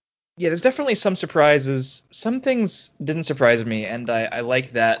 Yeah, there's definitely some surprises. Some things didn't surprise me, and I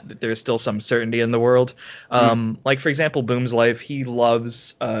like that there's still some certainty in the world. Like, for example, Boom's Life, he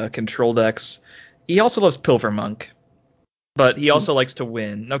loves control decks. He also loves Pilfer Monk, but he also likes to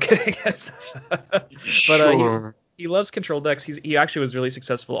win. No kidding. But Sure. he loves control decks. He actually was really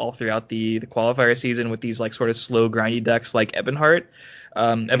successful all throughout the qualifier season with these like sort of slow grindy decks like Ebonheart.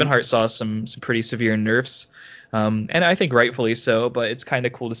 Ebonheart saw some pretty severe nerfs, and I think rightfully so. But it's kind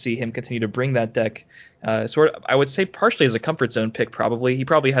of cool to see him continue to bring that deck. Sort of, I would say partially as a comfort zone pick. Probably he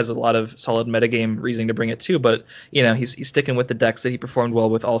probably has a lot of solid metagame reasoning to bring it too. But he's sticking with the decks that he performed well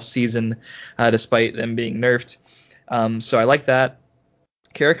with all season, despite them being nerfed. So I like that.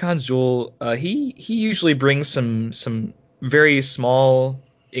 Karakan's Jewel, he usually brings some very small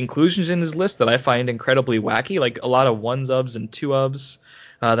inclusions in his list that I find incredibly wacky, like a lot of ones ubs and two ubs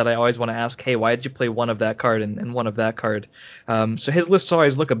that I always want to ask, hey, why did you play one of that card and one of that card? So his lists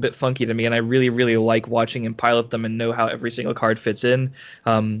always look a bit funky to me, and I really, really like watching him pilot them and know how every single card fits in.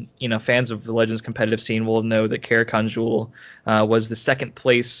 Fans of the Legends competitive scene will know that Karakan Jewel was the second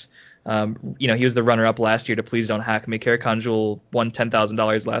place. He was the runner-up last year to Please Don't Hack Me. Karakan Jewel won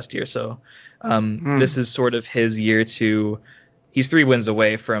 $10,000 last year, so this is sort of his year to. He's 3 wins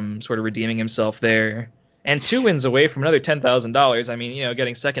away from sort of redeeming himself there, and 2 wins away from another $10,000. I mean,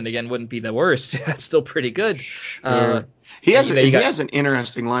 getting second again wouldn't be the worst. That's still pretty good. Sure. He has an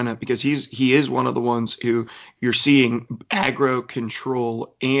interesting lineup because he is one of the ones who you're seeing aggro,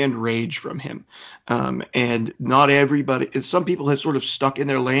 control, and rage from him. And not everybody. Some people have sort of stuck in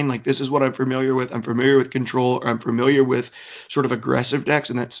their lane. Like, this is what I'm familiar with. I'm familiar with control, or I'm familiar with sort of aggressive decks,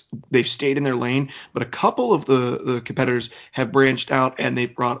 and they've stayed in their lane. But a couple of the competitors have branched out and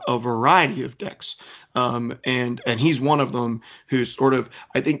they've brought a variety of decks. And he's one of them who's sort of,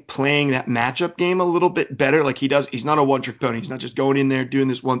 I think, playing that matchup game a little bit better. Like, he's not a one-trick pony. He's not just going in there doing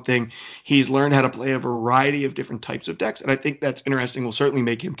this one thing. He's learned how to play a variety of different types of decks, and I think that's interesting. Will certainly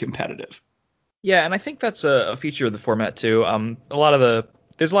make him competitive. Yeah, and I think that's a feature of the format too.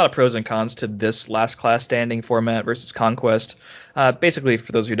 There's a lot of pros and cons to this last class standing format versus Conquest. Basically,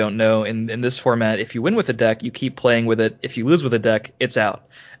 for those who don't know, in this format, if you win with a deck, you keep playing with it. If you lose with a deck, it's out.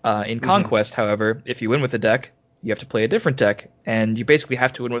 In Conquest, however, if you win with a deck, you have to play a different deck, and you basically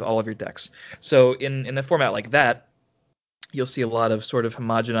have to win with all of your decks. So in a format like that, you'll see a lot of sort of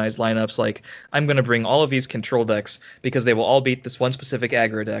homogenized lineups like, I'm going to bring all of these control decks because they will all beat this one specific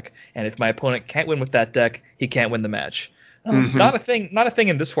aggro deck, and if my opponent can't win with that deck, he can't win the match. Not a thing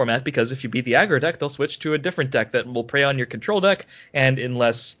in this format, because if you beat the aggro deck, they'll switch to a different deck that will prey on your control deck, and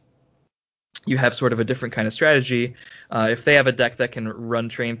unless you have sort of a different kind of strategy, if they have a deck that can run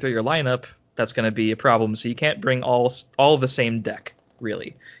train through your lineup, that's going to be a problem. So you can't bring all the same deck,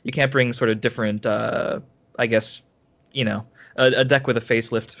 really. You can't bring sort of different, I guess, a deck with a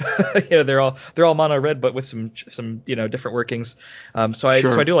facelift. They're all mono red, but with some different workings. So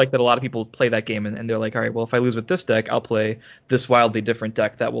I do like that a lot of people play that game, and they're like, all right, well, if I lose with this deck, I'll play this wildly different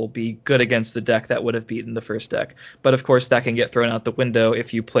deck that will be good against the deck that would have beaten the first deck. But of course, that can get thrown out the window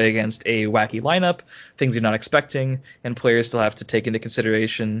if you play against a wacky lineup, things you're not expecting, and players still have to take into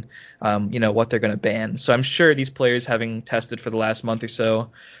consideration, what they're going to ban. So I'm sure these players, having tested for the last month or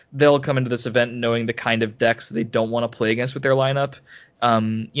so, they'll come into this event knowing the kind of decks they don't want to play against with their lineup.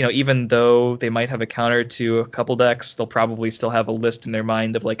 Even though they might have a counter to a couple decks, they'll probably still have a list in their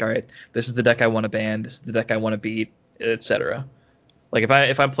mind of like, all right, this is the deck I want to ban, this is the deck I want to beat, etc. Like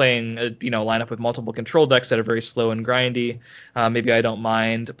if I'm playing a lineup with multiple control decks that are very slow and grindy, maybe I don't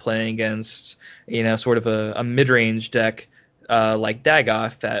mind playing against sort of a mid-range deck like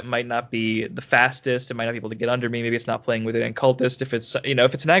Dagoth that might not be the fastest. It might not be able to get under me. Maybe it's not playing Withered End Cultist. If it's an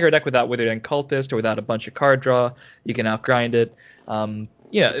aggro deck without Withered End Cultist or without a bunch of card draw, you can outgrind it.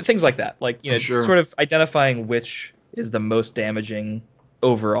 Things like that. Like sort of identifying which is the most damaging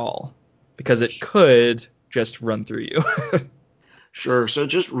overall, because it could just run through you. Sure. So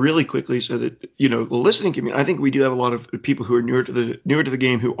just really quickly, so that the listening community, I think we do have a lot of people who are newer to the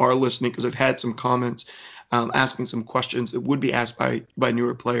game who are listening, because I've had some comments asking some questions that would be asked by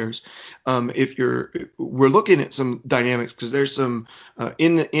newer players. We're looking at some dynamics, because there's some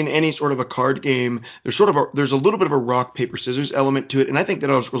in any sort of a card game, there's a little bit of a rock paper scissors element to it, and I think that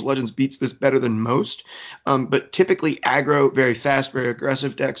Elder Scrolls Legends beats this better than most. But typically aggro, very fast, very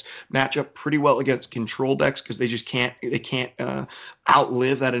aggressive decks match up pretty well against control decks, because they just can't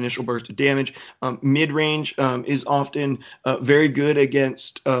outlive that initial burst of damage. Mid range is often very good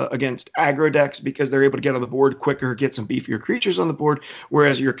against aggro decks, because they're able to get the board quicker, get some beefier creatures on the board,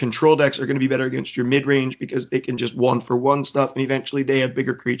 whereas your control decks are going to be better against your mid-range because they can just 1-for-1 stuff, and eventually they have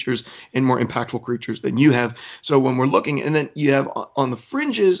bigger creatures and more impactful creatures than you have. So when we're looking, and then you have on the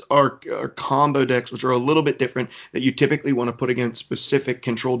fringes are combo decks, which are a little bit different, that you typically want to put against specific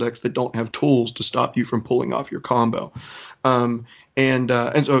control decks that don't have tools to stop you from pulling off your combo. And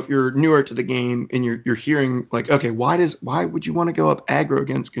so if you're newer to the game and you're hearing like, okay, why would you want to go up aggro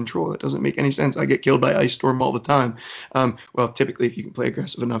against control? That doesn't make any sense. I get killed by Ice Storm all the time. Well, typically if you can play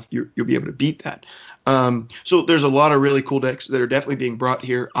aggressive enough, you'll be able to beat that. So there's a lot of really cool decks that are definitely being brought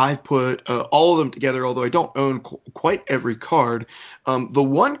here. I've put all of them together, although I don't own quite every card. The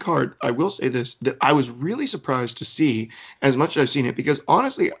one card, I will say this, that I was really surprised to see as much as I've seen it, because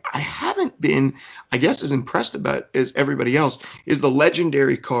honestly, I haven't been, I guess, as impressed about as everybody else, is the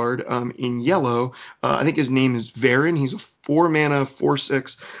legendary card in yellow. I think his name is Varen. He's a 4-mana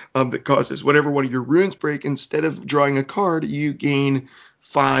 4/6 that causes whatever one of your runes break. Instead of drawing a card, you gain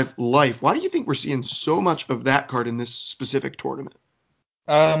 5 life. Why do you think we're seeing so much of that card in this specific tournament?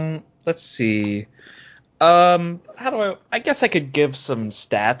 Let's see. I guess I could give some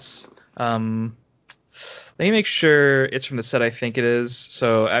stats. Let me make sure it's from the set I think it is.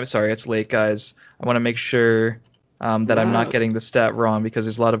 So I'm sorry, it's late, guys. I want to make sure that I'm not getting the stat wrong, because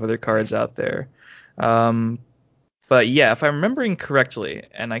there's a lot of other cards out there. But yeah, if I'm remembering correctly,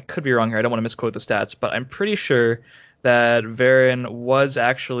 and I could be wrong here, I don't want to misquote the stats, but I'm pretty sure that Varen was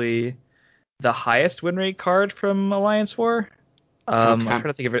actually the highest win rate card from Alliance War. I'm trying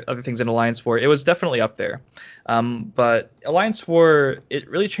to think of other things in Alliance War. It was definitely up there. But Alliance War, it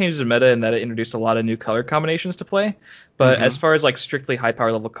really changed the meta in that it introduced a lot of new color combinations to play. But as far as like strictly high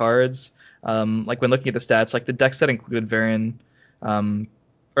power level cards, like when looking at the stats, like the decks that included Varen,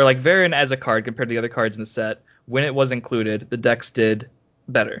 or like Varen as a card compared to the other cards in the set, when it was included, the decks did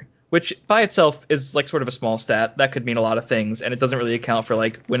better. Which by itself is like sort of a small stat. That could mean a lot of things, and it doesn't really account for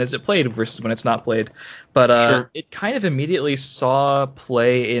like when is it played versus when it's not played. But It kind of immediately saw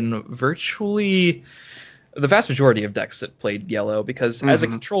play in virtually the vast majority of decks that played yellow, because as a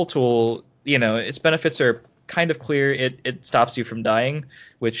control tool, its benefits are kind of clear. It stops you from dying,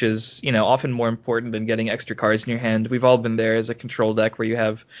 which is often more important than getting extra cards in your hand. We've all been there as a control deck where you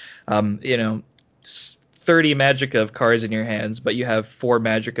have 30 Magicka of cards in your hands, but you have 4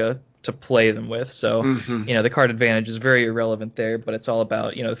 Magicka to play them with. So, the card advantage is very irrelevant there, but it's all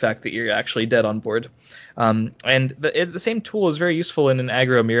about, the fact that you're actually dead on board. And the same tool is very useful in an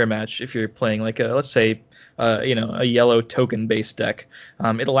aggro mirror match if you're playing like let's say, a yellow token-based deck.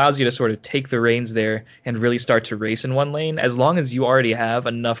 It allows you to sort of take the reins there and really start to race in one lane, as long as you already have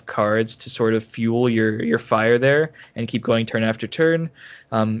enough cards to sort of fuel your fire there and keep going turn after turn.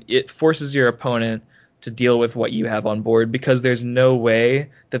 It forces your opponent to deal with what you have on board, because there's no way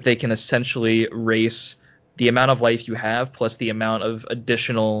that they can essentially race the amount of life you have plus the amount of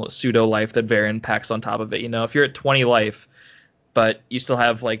additional pseudo life that Varen packs on top of it. If you're at 20 life, but you still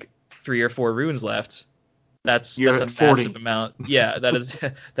have like 3 or 4 runes left, that's a massive amount. Yeah,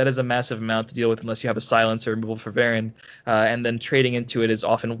 that is a massive amount to deal with unless you have a silence or removal for Varen. And then trading into it is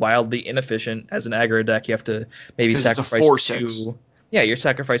often wildly inefficient. As an aggro deck, you have to maybe sacrifice 2. Yeah, you're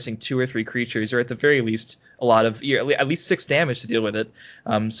sacrificing 2 or 3 creatures, or at the very least at least 6 damage to deal with it.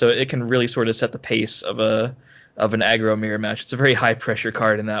 So it can really sort of set the pace of an aggro mirror match. It's a very high pressure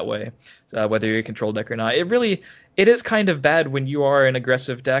card in that way, whether you're a control deck or not. It is kind of bad when you are an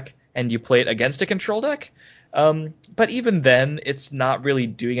aggressive deck and you play it against a control deck. But even then, it's not really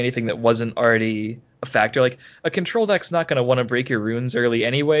doing anything that wasn't already a factor. Like, a control deck's not going to want to break your runes early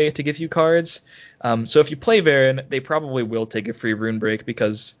anyway to give you cards. So if you play Varen, they probably will take a free rune break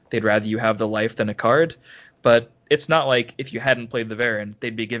because they'd rather you have the life than a card. But it's not like if you hadn't played the Varen,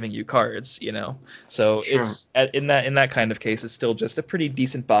 they'd be giving you cards, So sure. It's in that kind of case, it's still just a pretty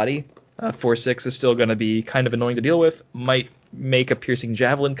decent body. 4/6 is still going to be kind of annoying to deal with. Might make a Piercing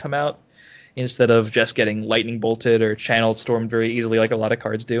Javelin come out instead of just getting lightning bolted or channeled stormed very easily like a lot of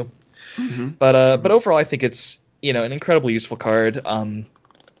cards do. But overall, I think it's an incredibly useful card.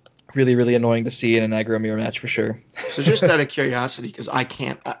 Really, really annoying to see in an aggro mirror match for sure. So just out of curiosity, because I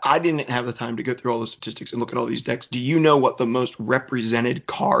didn't have the time to go through all the statistics and look at all these decks. Do you know what the most represented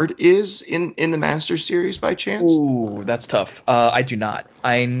card is in the Masters series by chance? Ooh, that's tough. I do not.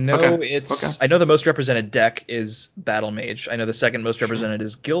 I know I know the most represented deck is Battle Mage. I know the second most represented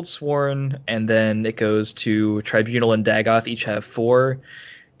is Guildsworn, and then it goes to Tribunal and Dagoth. Each have 4.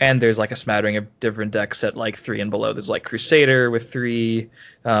 And there's like a smattering of different decks at like 3 and below. There's like Crusader with 3.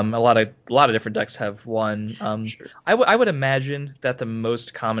 A lot of different decks have 1. I would imagine that the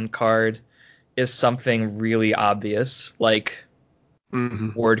most common card is something really obvious, like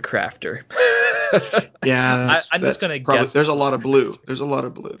Word Crafter. Yeah, I'm just that's gonna probably, guess. there's a lot of blue. There's a lot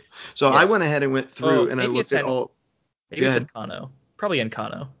of blue. So I Yeah. went ahead and went through Well, and I looked at all. maybe Go it's ahead. Encano. Probably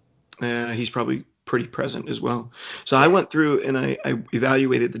Encano. He's probably pretty present as well. So I Yeah. went through and I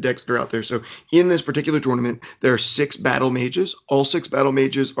evaluated the decks that are out there. So in this particular tournament, there are 6 battle mages. All 6 battle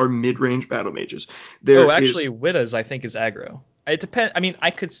mages are mid-range battle mages. There Oh, actually, is Witta's I think is aggro. It depends. I mean, I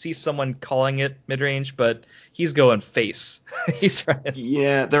could see someone calling it mid range, but he's going face. He's right.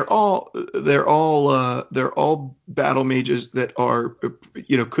 Yeah, they're all battle mages that are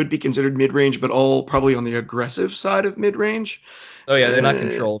could be considered mid range, but all probably on the aggressive side of mid range. Oh yeah, they're not Uh,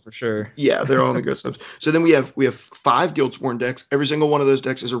 control for sure. yeah, they're all on the good subs. So then we have 5 Guildsworn decks. Every single one of those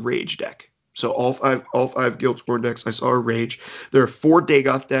decks is a rage deck. So all five Guildsworn decks I saw are rage. There are 4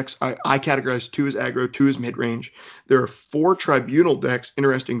 Dagoth decks. I categorize 2 as aggro, 2 as mid range. There are 4 Tribunal decks.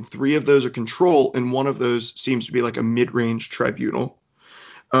 Interesting. 3 of those are control, and one of those seems to be like a mid range Tribunal.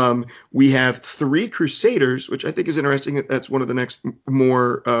 We have 3 Crusaders, which I think is interesting. That's one of the next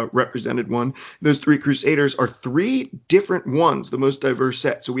more represented one. Those 3 Crusaders are 3 different ones, the most diverse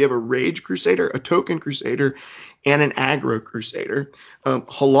set. So we have a Rage Crusader, a Token Crusader, and an Aggro Crusader.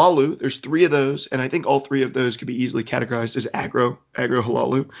 Halalu, there's 3 of those, and I think all 3 of those could be easily categorized as aggro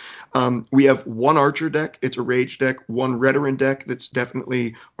Halalu. We have 1 Archer deck. It's a Rage deck. 1 Redoran deck. That's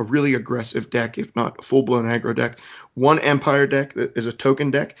definitely a really aggressive deck, if not a full-blown aggro deck. 1 Empire deck that is a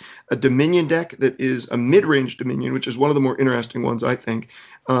token deck, a Dominion deck that is a mid-range Dominion, which is one of the more interesting ones, I think.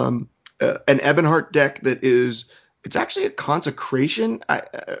 An Ebonheart deck that is, it's actually a consecration,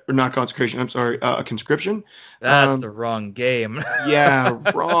 or not consecration, I'm sorry, a conscription. That's the wrong game. Yeah,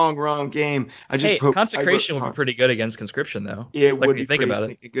 wrong game. Hey, I wrote consecration would be pretty good against conscription though. It Like would when you be think pretty about it.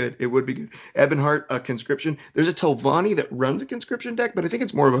 sneaky good. It would be good. Ebonheart, a conscription. There's a Telvanni that runs a conscription deck, but I think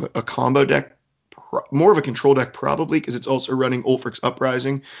it's more of a combo deck, more of a control deck probably, because it's also running Ulfric's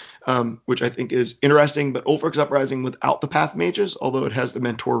Uprising, which I think is interesting. But Ulfric's Uprising without the Path Mages, although it has the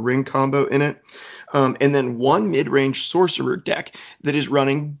Mentor Ring combo in it. And then 1 mid-range sorcerer deck that is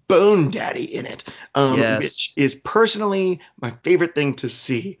running Bone Daddy in it, which Yes. is personally my favorite thing to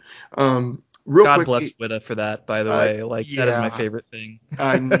see. Real God bless quickly, Witta for that, by the way. Like that is my yeah, favorite thing.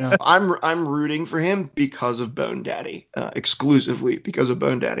 I know. I'm rooting for him because of Bone Daddy, exclusively because of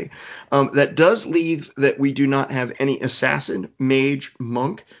Bone Daddy. That does leave that we do not have any assassin, mage,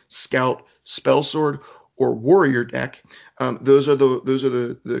 monk, scout, spell sword, or warrior deck. Those are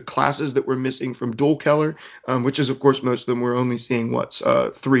the classes that we're missing from Dual Keller, which is of course most of them. We're only seeing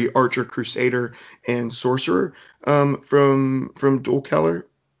 3 Archer, Crusader, and Sorcerer from Dual Keller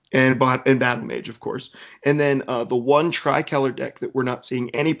and Battle Mage, of course. And then the one Tri-Keller deck that we're not seeing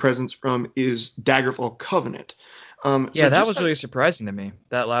any presence from is Daggerfall Covenant. So Yeah, that just was really surprising to me.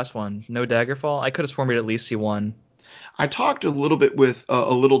 That last one, no Daggerfall. I could have sworn we'd at least see one. I talked a little bit with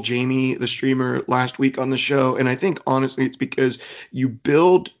a little Jamie, the streamer, last week on the show, and I think honestly it's because you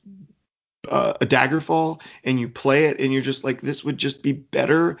build a Daggerfall and you play it and you're just like, this would just be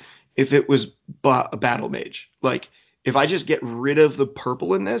better if it was a Battle Mage. Like, if I just get rid of the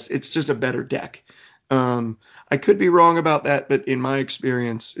purple in this, it's just a better deck. I could be wrong about that, but in my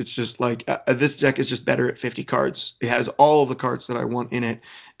experience, it's just like this deck is just better at 50 cards. It has all of the cards that I want in it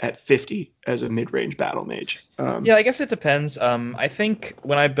at 50 as a mid-range Battle Mage. Yeah, I guess it depends. I think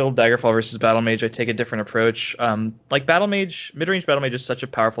when I build Daggerfall versus Battle Mage, I take a different approach. Like Battle Mage, mid-range Battle Mage is such a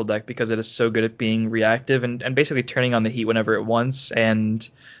powerful deck because it is so good at being reactive and basically turning on the heat whenever it wants. And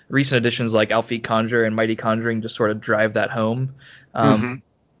recent additions like Alfheat Conjure and Mighty Conjuring just sort of drive that home. Mm-hmm.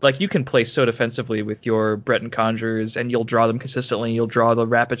 Like you can play so defensively with your Breton Conjures and you'll draw them consistently. You'll draw the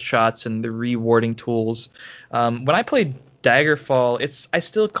rapid shots and the rewarding tools. When I played Daggerfall, I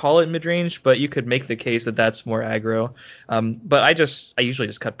still call it mid-range, but you could make the case that that's more aggro. But I usually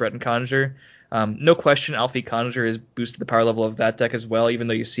just cut Breton Conjure. No question, Alfheat Conjure has boosted the power level of that deck as well, even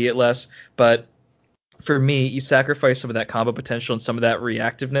though you see it less. But for me, you sacrifice some of that combo potential and some of that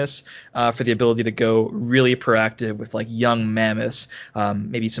reactiveness for the ability to go really proactive with like young mammoths,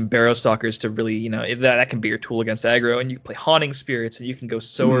 maybe some barrow stalkers to really, that can be your tool against aggro, and you can play haunting spirits and you can go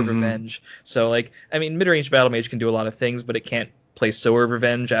sower of Mm-hmm. revenge. So like, I mean, mid-range battle mage can do a lot of things, but it can't play sower of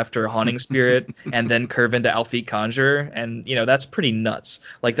revenge after haunting spirit and then curve into Alfheat Conjurer, and that's pretty nuts.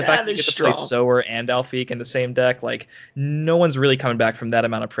 Like the fact That that you is get to play strong. sower and Alfheat in the same deck, like no one's really coming back from that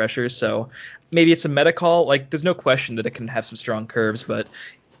amount of pressure. So maybe it's a meta call. Like there's no question that it can have some strong curves, but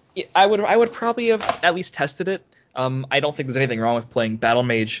I would probably have at least tested it. I don't think there's anything wrong with playing Battle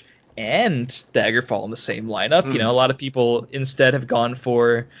Mage and Daggerfall in the same lineup. A lot of people instead have gone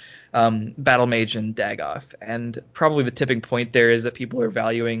for Battle Mage and Dagoth. And probably the tipping point there is that people are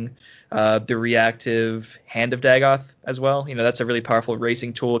valuing the reactive Hand of Dagoth as well. That's a really powerful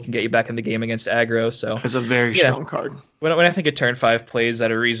racing tool. It can get you back in the game against aggro. So It's a very strong card. When I think of turn 5 plays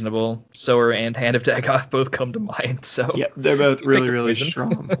that are reasonable, Sower and Hand of Dagoth both come to mind. So yeah, they're both really, really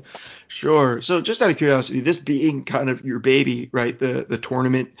strong. Sure. So just out of curiosity, this being kind of your baby, right? The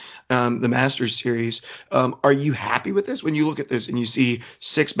tournament, the Masters series. Are you happy with this? When you look at this and you see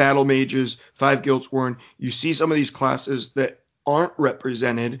 6 Battle Mages, 5 Guildsworn, you see some of these classes that aren't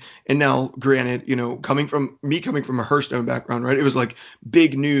represented. And now, granted, coming from a Hearthstone background, right? It was like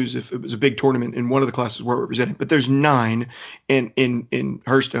big news if it was a big tournament and one of the classes weren't represented. But there's 9 in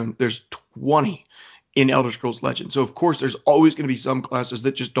Hearthstone. There's 20 in Elder Scrolls Legends. So of course there's always going to be some classes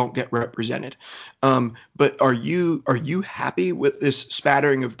that just don't get represented. But are you happy with this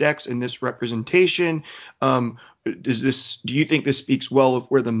spattering of decks and this representation? Do you think this speaks well of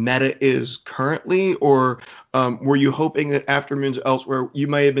where the meta is currently, or were you hoping that after Moons Elsewhere you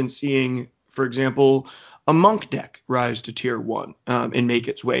may have been seeing, for example, a Monk deck rise to tier 1 and make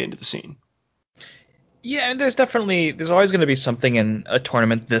its way into the scene? Yeah, and there's always going to be something in a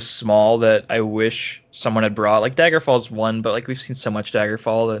tournament this small that I wish someone had brought. Like Daggerfall's one, but like we've seen so much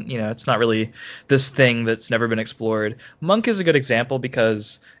Daggerfall that it's not really this thing that's never been explored. Monk is a good example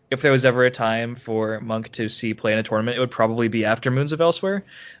because if there was ever a time for Monk to see play in a tournament, it would probably be after Moons of Elsewhere.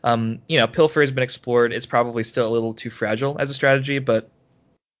 Pilfer has been explored. It's probably still a little too fragile as a strategy, but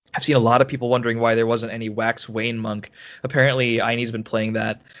I've seen a lot of people wondering why there wasn't any Wax Wayne Monk. Apparently, Aine's been playing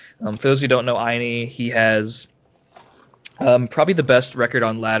that. For those who don't know Aine, he has probably the best record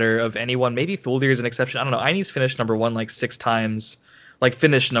on ladder of anyone. Maybe Thuldir is an exception. I don't know. Aine's finished number 1 like 6 times. Like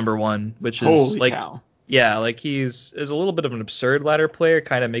finished number 1, which is Holy cow. Yeah, like he's a little bit of an absurd ladder player.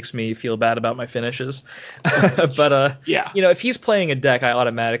 Kind of makes me feel bad about my finishes. But yeah, if he's playing a deck,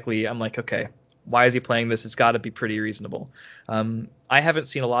 I'm like, okay, why is he playing this? It's got to be pretty reasonable. I haven't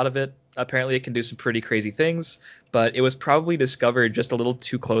seen a lot of it. Apparently, it can do some pretty crazy things, but it was probably discovered just a little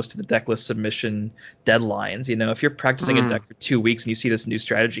too close to the decklist submission deadlines. If you're practicing a deck for 2 weeks and you see this new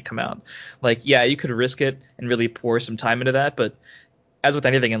strategy come out, like, yeah, you could risk it and really pour some time into that, but as with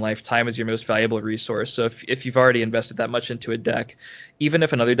anything in life, time is your most valuable resource. So if you've already invested that much into a deck, even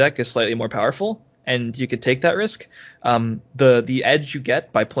if another deck is slightly more powerful and you could take that risk, the edge you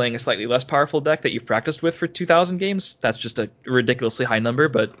get by playing a slightly less powerful deck that you've practiced with for 2,000 games, that's just a ridiculously high number,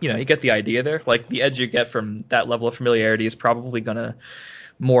 but you get the idea there. Like the edge you get from that level of familiarity is probably gonna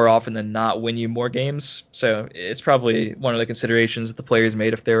more often than not win you more games. So it's probably one of the considerations that the players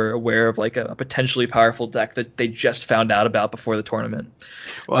made if they were aware of like a potentially powerful deck that they just found out about before the tournament.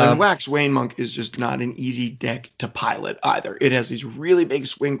 Well, and Wax Wayne Monk is just not an easy deck to pilot either. It has these really big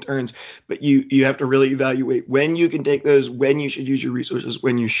swing turns, but you have to really evaluate when you can take those, when you should use your resources,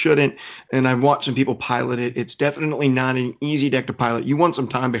 when you shouldn't. And I've watched some people pilot it. It's definitely not an easy deck to pilot. You want some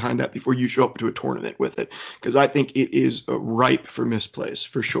time behind that before you show up to a tournament with it, because I think it is ripe for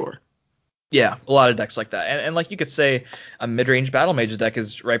misplays for sure. Yeah, a lot of decks like that. And like you could say a mid-range Battle Mage deck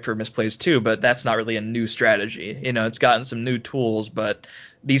is ripe for misplays too, but that's not really a new strategy. It's gotten some new tools, but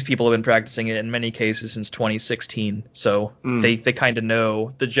these people have been practicing it in many cases since 2016. So they kind of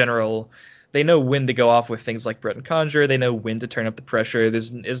know they know when to go off with things like Breton Conjure. They know when to turn up the pressure.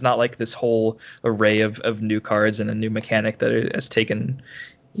 There's is not like this whole array of new cards and a new mechanic that has taken,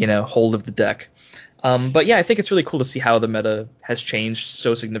 hold of the deck. But yeah, I think it's really cool to see how the meta has changed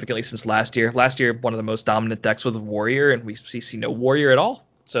so significantly since last year. Last year, one of the most dominant decks was Warrior, and we see no Warrior at all.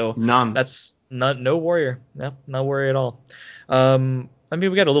 So none. That's no Warrior. Yep, no Warrior at all. We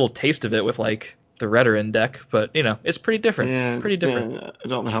got a little taste of it with like the Redoran deck, but it's pretty different. Yeah, pretty different. Yeah, I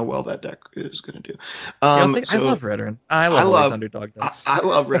don't know how well that deck is going to do. I love Redoran. I love underdog decks. I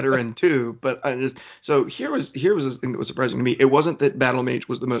love Redoran too, but here was this thing that was surprising to me. It wasn't that Battle Mage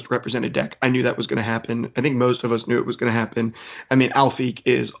was the most represented deck. I knew that was going to happen. I think most of us knew it was going to happen. I mean, Alfiq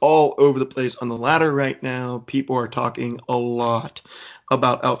is all over the place on the ladder right now. People are talking a lot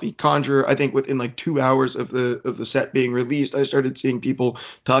about Alfiq Conjure. I think within like 2 hours of the set being released, I started seeing people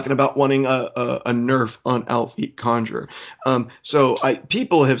talking about wanting a nerf on Alfiq Conjure. So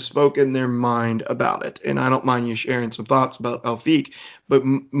people have spoken their mind about it, and I don't mind you sharing some thoughts about Alfiq, but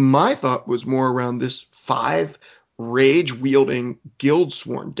my thought was more around this 5 rage-wielding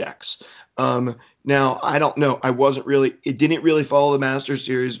Guildsworn decks. Now, I don't know. It didn't really follow the Masters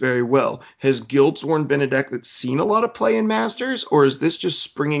series very well. Has Guildsworn been a deck that's seen a lot of play in Masters, or is this just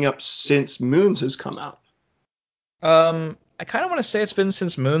springing up since Moons has come out? I kind of want to say it's been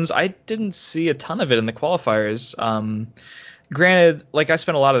since Moons. I didn't see a ton of it in the qualifiers. Granted, like I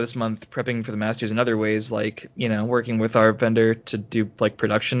spent a lot of this month prepping for the Masters in other ways, like, working with our vendor to do like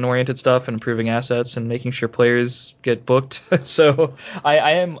production oriented stuff and improving assets and making sure players get booked. So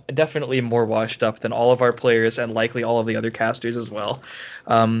I am definitely more washed up than all of our players and likely all of the other casters as well.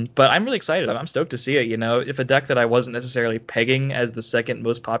 But I'm really excited. I'm stoked to see it. If a deck that I wasn't necessarily pegging as the second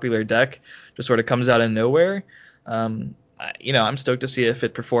most popular deck just sort of comes out of nowhere, I'm stoked to see if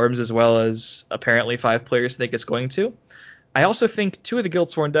it performs as well as apparently 5 players think it's going to. I also think 2 of the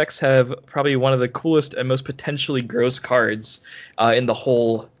Guildsworn decks have probably one of the coolest and most potentially gross cards in the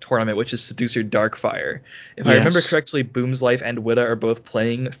whole tournament, which is Seducer Darkfire. If I remember correctly, Boom's Life and Witta are both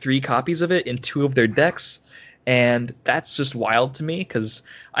playing 3 copies of it in 2 of their decks, and that's just wild to me because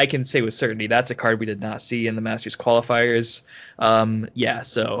I can say with certainty that's a card we did not see in the Masters qualifiers.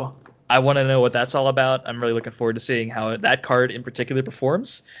 So I want to know what that's all about. I'm really looking forward to seeing how that card in particular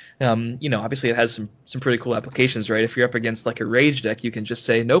performs. Obviously it has some pretty cool applications, right? If you're up against like a rage deck, you can just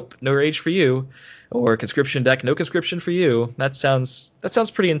say, nope, no rage for you, or a conscription deck, no conscription for you. That sounds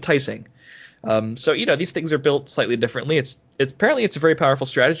pretty enticing. These things are built slightly differently. It's apparently it's a very powerful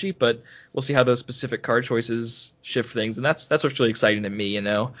strategy, but we'll see how those specific card choices shift things, and that's what's really exciting to me.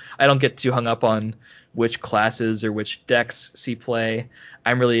 I don't get too hung up on which classes or which decks see play.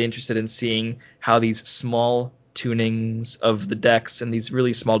 I'm really interested in seeing how these small tunings of the decks and these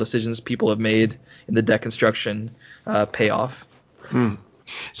really small decisions people have made in the deck construction pay off.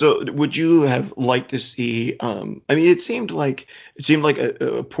 So would you have liked to see, it seemed like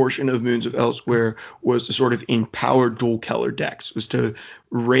a portion of Moons of Elsewhere was to sort of empower Dual Keller decks, was to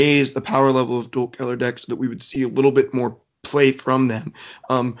raise the power level of Dual Keller decks so that we would see a little bit more play from them.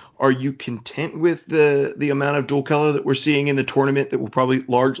 Are you content with the amount of Dual Keller that we're seeing in the tournament that will probably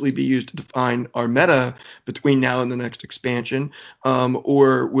largely be used to define our meta between now and the next expansion?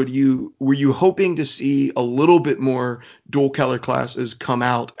 Or were you hoping to see a little bit more Dual Keller classes come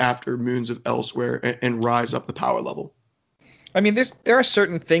out after Moons of Elsewhere and rise up the power level? I mean, there are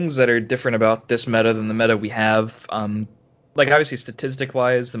certain things that are different about this meta than the meta we have. Like obviously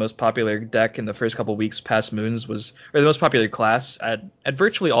statistic-wise, the most popular deck in the first couple weeks past Moons or the most popular class at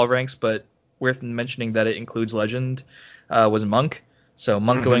virtually all ranks, but worth mentioning that it includes Legend, was Monk. So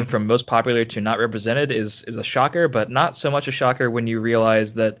Monk going from most popular to not represented is a shocker, but not so much a shocker when you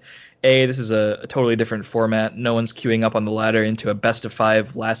realize that this is a totally different format. No one's queuing up on the ladder into a best of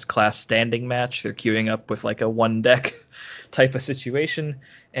 5 last class standing match. They're queuing up with like a one deck type of situation,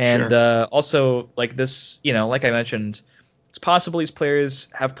 and also like this, like I mentioned. It's possible these players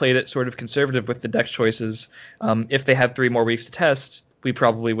have played it sort of conservative with the deck choices. If they had 3 more weeks to test, we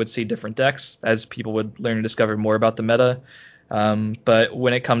probably would see different decks as people would learn and discover more about the meta. But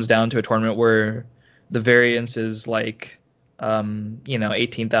when it comes down to a tournament where the variance is like,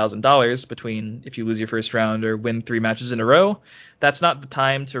 $18,000 between if you lose your first round or win 3 matches in a row, that's not the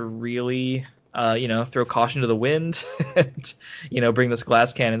time to really throw caution to the wind and, bring this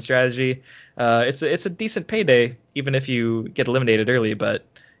glass cannon strategy. It's a decent payday, even if you get eliminated early, but,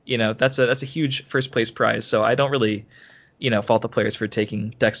 that's a huge first place prize. So I don't really, fault the players for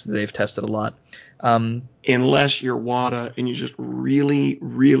taking decks that they've tested a lot. Unless you're Wada and you just really,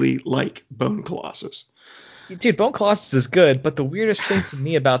 really like Bone Colossus. Dude, Bone Colossus is good, but the weirdest thing to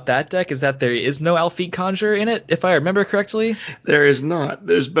me about that deck is that there is no Alfiq Conjure in it, if I remember correctly. There is not.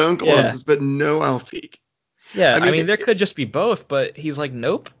 There's Bone Colossus, but no Alfiq. Yeah, I mean, there could just be both, but he's like,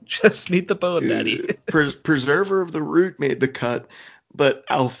 nope, just need the Bone Daddy. Preserver of the Root made the cut, but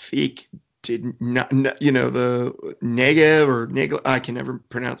Alfiq did not, the Negev or Neg, I can never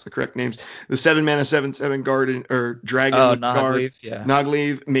pronounce the correct names. The 7-mana 7/7 garden or dragon guard,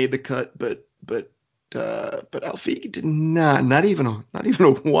 Nogleave made the cut, but Alfiq did not even a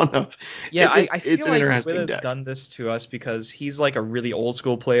 1-up. Yeah, I feel like Witta's done this to us because he's like a really old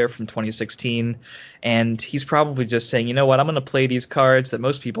school player from 2016, and he's probably just saying, you know what, I'm going to play these cards that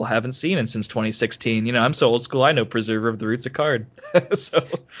most people haven't seen since 2016. I'm so old school, I know Preserver of the Root's a card. So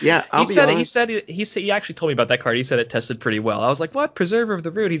yeah, he actually told me about that card. He said it tested pretty well. I was like, what, Preserver of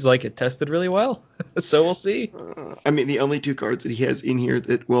the Root? He's like, it tested really well. So we'll see. The only 2 cards that he has in here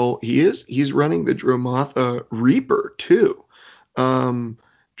that, he's running the Dromoth Reaper too.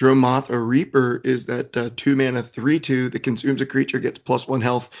 Dromoth Reaper is that 2-mana 3/2 that consumes a creature, gets +1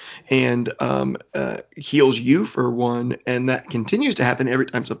 health, and heals you for 1, and that continues to happen every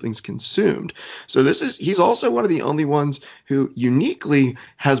time something's consumed. So he's also one of the only ones who uniquely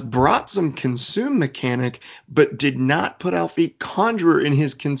has brought some consume mechanic, but did not put Alfiq Conjurer in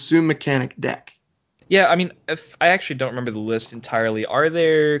his consume mechanic deck. Yeah, I mean, if I actually don't remember the list entirely. Are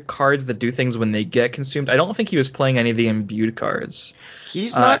there cards that do things when they get consumed? I don't think he was playing any of the imbued cards.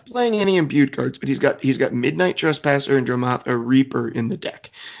 He's Uh, not playing any imbued cards, but he's got Midnight Trespasser and Dromoth, Reaper in the deck.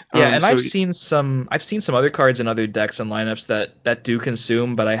 yeah, and So I've seen some other cards in other decks and lineups that do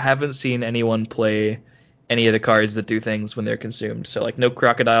consume, but I haven't seen anyone play any of the cards that do things when they're consumed. So like no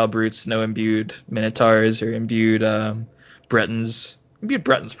Crocodile Brutes, no imbued Minotaurs or imbued Bretons. Imbued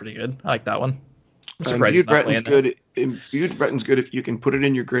Breton's pretty good. I like that one. I'm surprised he's imbued not Breton's playing that. good. Imbued Breton's good if you can put it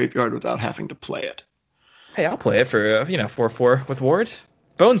in your graveyard without having to play it. Hey, I'll play it for 4/4 with Ward.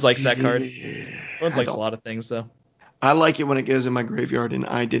 Bones likes that card. Yeah, Bones I likes a don't. lot of things though. I like it when it goes in my graveyard and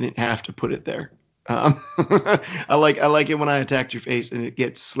I didn't have to put it there. I like it when I attacked your face and it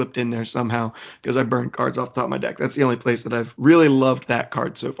gets slipped in there somehow because I burned cards off the top of my deck. That's the only place that I've really loved that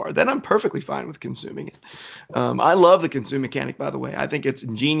card so far. Then I'm perfectly fine with consuming it. I love the consume mechanic, by the way. I think it's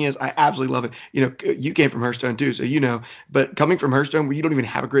ingenious. I absolutely love it. You came from Hearthstone too, so you know. But coming from Hearthstone, where you don't even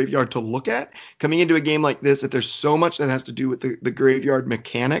have a graveyard to look at, coming into a game like this, that there's so much that has to do with the graveyard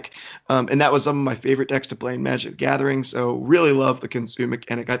mechanic, and that was some of my favorite decks to play in Magic the Gathering. So really love the consume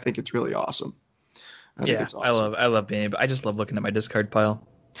mechanic. I think it's really awesome. I think Yeah, it's awesome. I love being able. I just love looking at my discard pile.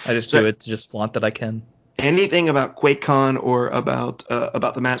 I just So do it to just flaunt that I can. anything about QuakeCon or about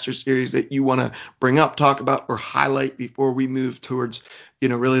the Masters series that you want to bring up, talk about, or highlight before we move towards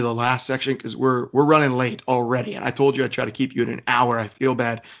really the last section because we're running late already, and I told you I'd try to keep you at an hour. I feel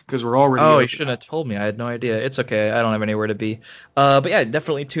bad because we're already Oh, you over shouldn't that. have told me. I had no idea. It's okay. I don't have anywhere to be. But yeah,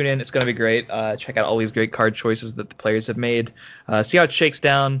 definitely tune in. It's gonna be great. Check out all these great card choices that the players have made. See how it shakes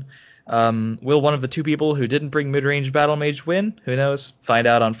down. Will one of the two people who didn't bring mid-range battle mage win? Who knows? Find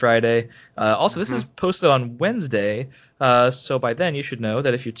out on Friday. Also, this is Mhm. posted on Wednesday, so by then you should know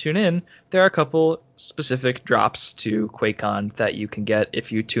that if you tune in, there are a couple specific drops to QuakeCon that you can get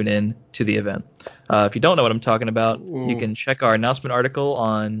if you tune in to the event. If you don't know what I'm talking about, you Ooh, can check our announcement article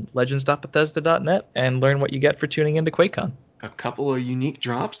on legends.bethesda.net and learn what you get for tuning into QuakeCon. a couple of unique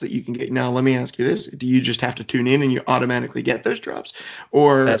drops that you can get. Now, let me ask you this: do you just have to tune in and you automatically get those drops,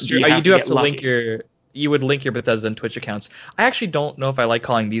 or That's do true. you You have to do have get to link lucky? you would link your Bethesda and Twitch accounts. I actually don't know if I like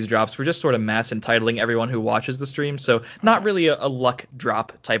calling these drops. We're just sort of mass entitling everyone who watches the stream, so not Okay. really a luck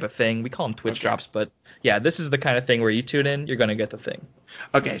drop type of thing. We call them Twitch Okay. drops, but yeah, this is the kind of thing where you tune in, you're gonna get the thing.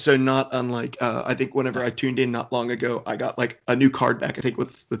 Okay, so not unlike I think whenever I tuned in not long ago, I got like a new card back, I think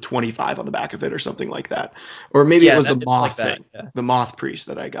with the 25 on the back of it or something like that. Or maybe it Yeah, was the it's like moth that. thing, Yeah. the moth priest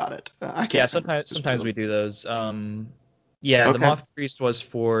that I got it. I Yeah, can't remember. sometimes we do those. Yeah, the Okay, Moth Priest was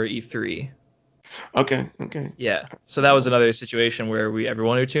for E3. okay, okay. Yeah. So that was Well, another situation where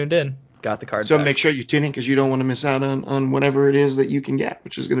everyone who tuned in got the card so back. make sure you tune in because you don't want to miss out on whatever it is that you can get,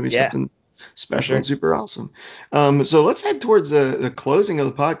 which is going to be Yeah, something for special and sure. super awesome. So let's head towards the closing of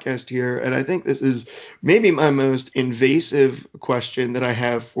the podcast here, and I think this is maybe my most invasive question that I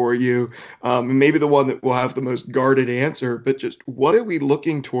have for you, and maybe the one that will have the most guarded answer. But just what are we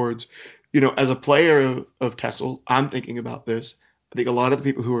looking towards? As a player of Tessel, I'm thinking about this. I think a lot of the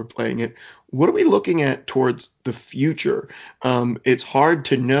people who are playing it, what are we looking at towards the future? It's hard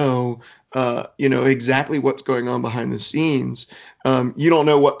to know exactly what's going on behind the scenes. You don't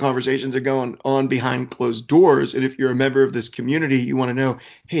know what conversations are going on behind closed doors. And if you're a member of this community, you want to know,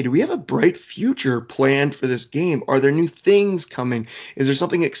 hey, do we have a bright future planned for this game? Are there new things coming? Is there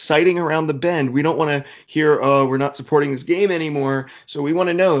something exciting around the bend? We don't want to hear, oh, we're not supporting this game anymore. So we want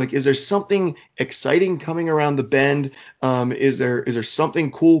to know, like, is there something exciting coming around the bend? Is there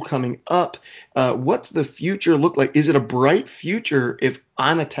something cool coming up? What's the future look like? Is it a bright future if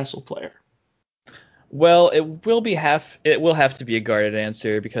I'm a Tessel player? Well, it will have to be a guarded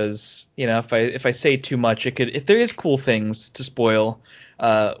answer because, if I say too much, it could if there is cool things to spoil,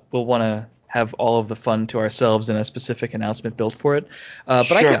 we'll want to have all of the fun to ourselves and a specific announcement built for it. But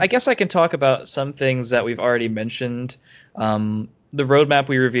I Sure. guess I can talk about some things that we've already mentioned. The roadmap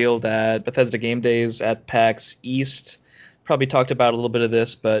we revealed at Bethesda Game Days at PAX East probably talked about a little bit of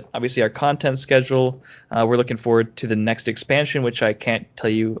this, but obviously our content schedule. We're looking forward to the next expansion, which I can't tell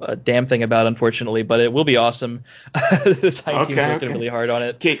you a damn thing about, unfortunately, but it will be awesome. The design team's Okay, working okay. really hard on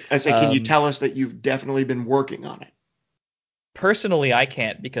it. Kate, I say, can you Um, tell us that you've definitely been working on it? Personally, I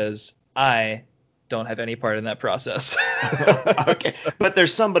can't because I don't have any part in that process. Okay, So- but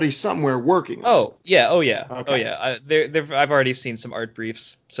there's somebody somewhere working on it. Oh yeah, oh yeah, oh Okay. yeah. I've already seen some art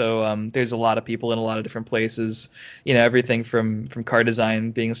briefs. So there's a lot of people in a lot of different places. Everything from car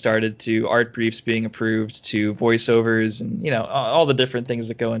design being started to art briefs being approved to voiceovers and all the different things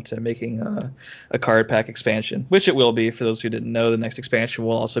that go into making a card pack expansion, which it will be. For those who didn't know, the next expansion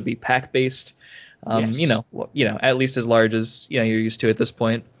will also be pack based. Yes. At least as large as you're used to at this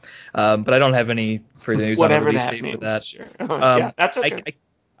point. But I don't have any further news on the Whatever release that date for means. that. Sure. Yeah, that's I, okay. I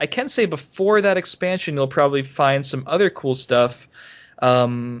I can say before that expansion, you'll probably find some other cool stuff.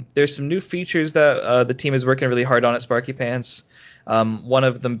 There's some new features that the team is working really hard on at Sparky Pants. One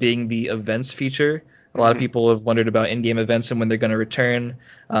of them being the events feature. A lot of people have wondered about in-game events and when they're going to return.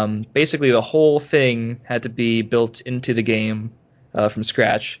 Basically, the whole thing had to be built into the game from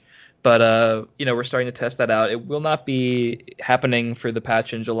scratch. But we're starting to test that out. It will not be happening for the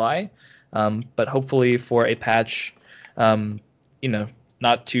patch in July, but hopefully for a patch,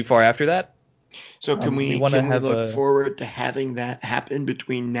 not too far after that. So can We we want to can we have look a. forward to having that happen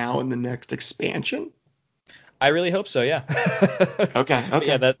between now and the next expansion? I really hope so, yeah. Okay, But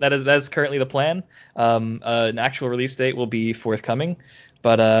yeah, okay. that is currently the plan. An actual release date will be forthcoming,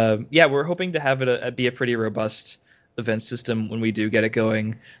 but yeah, we're hoping to have it be a pretty robust event system when we do get it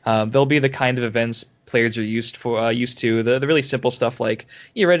going. There'll be the kind of events players are used to the really simple stuff like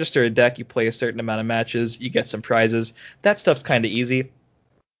you register a deck, you play a certain amount of matches, you get some prizes. That stuff's kind of easy.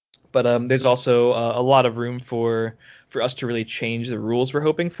 But there's also a lot of room for us to really change the rules we're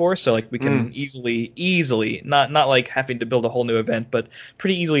hoping for. So like we can Mm, easily not like having to build a whole new event, but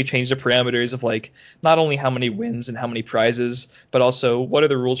pretty easily change the parameters of like not only how many wins and how many prizes, but also what are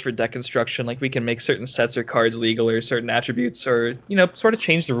the rules for deck construction. Like we can make certain sets or cards legal or certain attributes, or sort of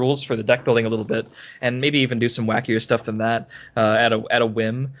change the rules for the deck building a little bit, and maybe even do some wackier stuff than that at a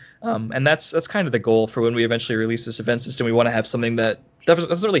whim. And that's kind of the goal for when we eventually release this event system. We want to have something that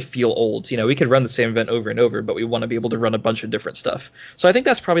doesn't really feel old. We could run the same event over and over, but we want to be able to run a bunch of different stuff. So I think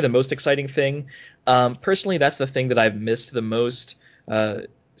that's probably the most exciting thing. Personally, that's the thing that I've missed the most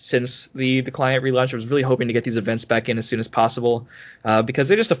since the client relaunch. I was really hoping to get these events back in as soon as possible because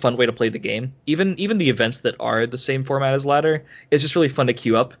they're just a fun way to play the game. Even the events that are the same format as ladder, it's just really fun to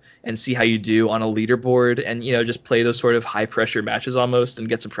queue up and see how you do on a leaderboard, and just play those sort of high pressure matches almost and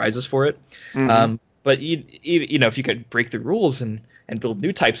get some prizes for it. hmm But if you could break the rules and build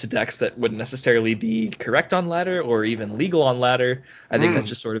new types of decks that wouldn't necessarily be correct on ladder or even legal on ladder, I think that Mm.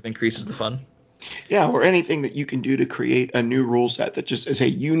 just sort of increases the fun. Yeah, or anything that you can do to create a new rule set that just says, hey,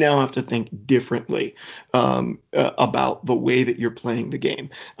 you now have to think differently about the way that you're playing the game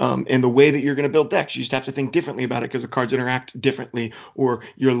and the way that you're going to build decks. You just have to think differently about it because the cards interact differently, or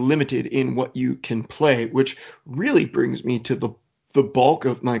you're limited in what you can play, which really brings me to the bulk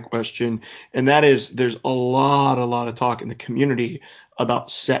of my question, and that is there's a lot of talk in the community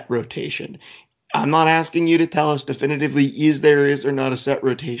about set rotation. I'm not asking you to tell us definitively is there is or not a set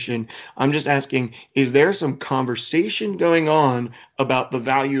rotation. I'm just asking, is there some conversation going on about the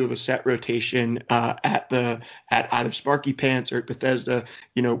value of a set rotation at either Sparky Pants or at Bethesda,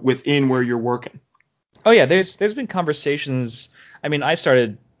 within where you're working? Oh yeah, there's been conversations. I mean, I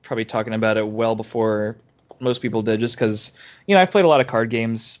started probably talking about it well before most people did, just because I've played a lot of card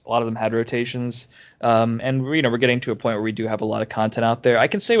games. A lot of them had rotations, and we're getting to a point where we do have a lot of content out there. I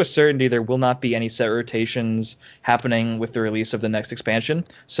can say with certainty there will not be any set rotations happening with the release of the next expansion,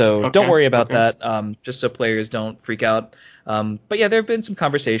 so don't Okay, worry about okay. that. Just so players don't freak out. But yeah, there have been some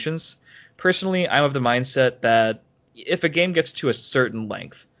conversations. Personally, I'm of the mindset that if a game gets to a certain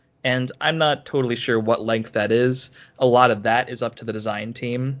length, and I'm not totally sure what length that is. A lot of that is up to the design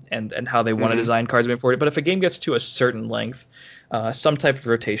team and how they want to hmm design cards moving forward. But if a game gets to a certain length, some type of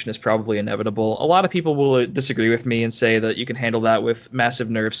rotation is probably inevitable. A lot of people will disagree with me and say that you can handle that with massive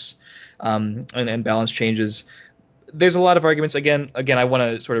nerfs and balance changes. There's a lot of arguments. Again, I want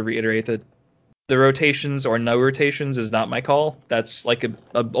to sort of reiterate that the rotations or no rotations is not my call. That's like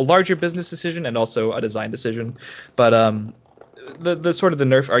a larger business decision and also a design decision. But the sort of the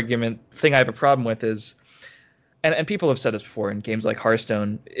nerf argument thing I have a problem with is, and people have said this before in games like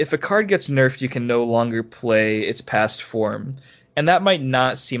Hearthstone, if a card gets nerfed, you can no longer play its past form. And that might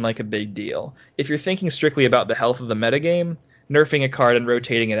not seem like a big deal. If you're thinking strictly about the health of the metagame, nerfing a card and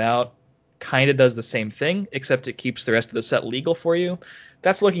rotating it out kind of does the same thing, except it keeps the rest of the set legal for you.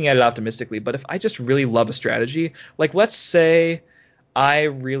 That's looking at it optimistically. But if I just really love a strategy, like let's say I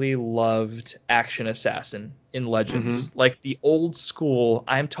really loved Action Assassin in hmm Legends. Like the old school,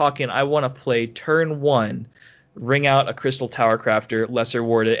 I'm talking, I want to play turn one, ring out a Crystal Tower Crafter, lesser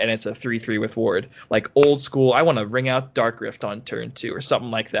warded, and it's a 3/3 with ward. Like old school, I want to ring out Dark Rift on turn two or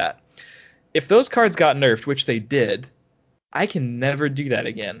something like that. If those cards got nerfed, which they did, I can never do that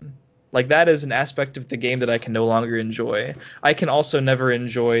again. Like that is an aspect of the game that I can no longer enjoy. I can also never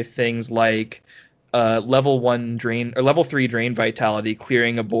enjoy things like level one drain or level three drain vitality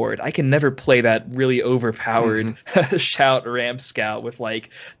clearing a board. I can never play that really overpowered hmm shout ramp scout with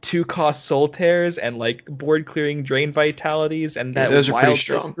like 2 cost soul tears and like board clearing drain vitalities and Yeah, that those are pretty wild disc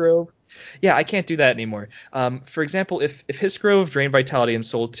strong. grove. Yeah, I can't do that anymore. For example, if Hysgrove, Drain Vitality, and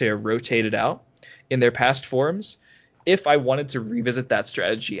Solitaire rotated out in their past forms, if I wanted to revisit that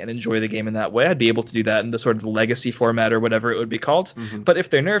strategy and enjoy the game in that way, I'd be able to do that in the sort of the legacy format or whatever it would be called. Mm-hmm. But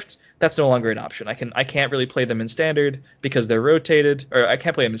if they're nerfed, that's no longer an option. I can't really play them in standard because they're rotated, or I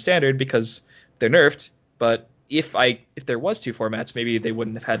can't play them in standard because they're nerfed. But if there was two formats, maybe they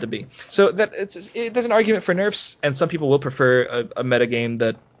wouldn't have had to be. So there's an argument for nerfs, and some people will prefer a metagame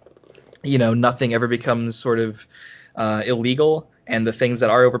that nothing ever becomes sort of illegal, and the things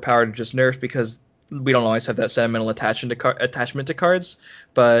that are overpowered are just nerfed because we don't always have that sentimental attachment to cards.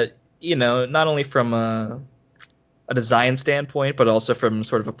 But not only from a design standpoint, but also from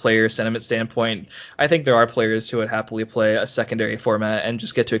sort of a player sentiment standpoint, I think there are players who would happily play a secondary format and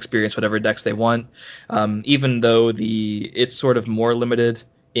just get to experience whatever decks they want, even though it's sort of more limited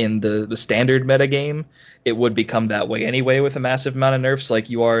in the standard metagame. It would become that way anyway with a massive amount of nerfs. Like,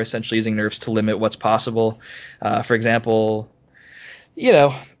 you are essentially using nerfs to limit what's possible. For example,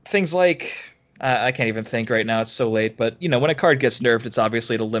 things like I can't even think right now. It's so late. But when a card gets nerfed, it's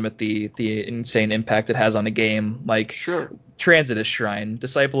obviously to limit the insane impact it has on a game. Like, Sure. Transitus Shrine,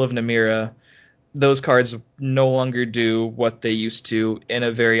 Disciple of Namira. Those cards no longer do what they used to in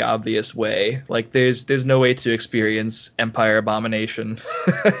a very obvious way. Like, there's no way to experience Empire Abomination,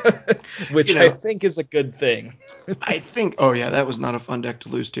 which I think is a good thing. I think. Oh yeah, that was not a fun deck to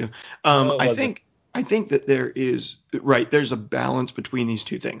lose to. No, it I wasn't. think that there's a balance between these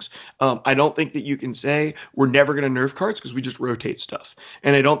two things. I don't think that you can say we're never going to nerf cards because we just rotate stuff,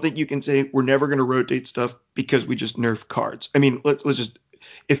 and I don't think you can say we're never going to rotate stuff because we just nerf cards. I mean, let's just.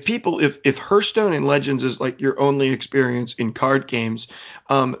 If Hearthstone and Legends is like your only experience in card games,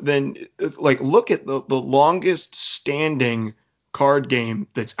 then like look at the longest standing card game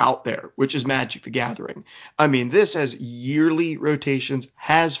that's out there, which is Magic the Gathering. I mean, this has yearly rotations,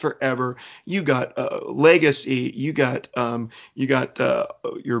 has forever. You got Legacy, you got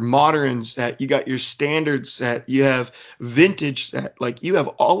your Modern set, you got your Standard set, you have Vintage set. Like, you have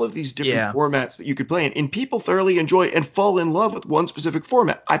all of these different formats that you could play in, and people thoroughly enjoy and fall in love with one specific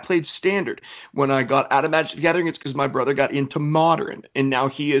format. I played Standard. When I got out of Magic the Gathering, it's because my brother got into Modern, and now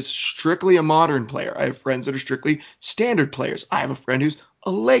he is strictly a Modern player. I have friends that are strictly Standard players. I have a friend who's a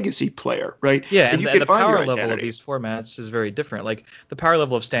Legacy player, right? Yeah, and you the can find your power level of identity. these formats is very different. Like, the power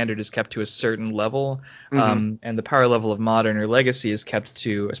level of Standard is kept to a certain level, Mm-hmm. and the power level of Modern or Legacy is kept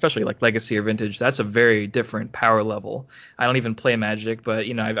to, especially like Legacy or Vintage, that's a very different power level. I don't even play Magic, but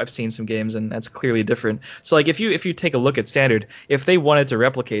I've seen some games, and that's clearly different. So, like, if you take a look at Standard, if they wanted to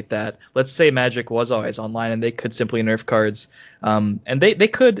replicate that, let's say Magic was always online and they could simply nerf cards, and they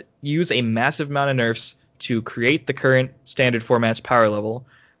could use a massive amount of nerfs to create the current Standard format's power level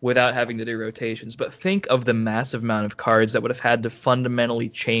without having to do rotations. But think of the massive amount of cards that would have had to fundamentally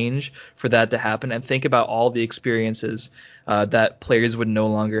change for that to happen, and think about all the experiences that players would no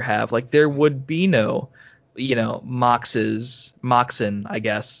longer have. Like, there would be no Moxen, I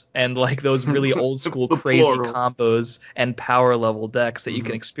guess, and like those really old school The crazy plural. combos and power level decks that you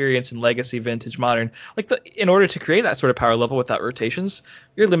can experience in Legacy, Vintage, Modern. Like, in order to create that sort of power level without rotations,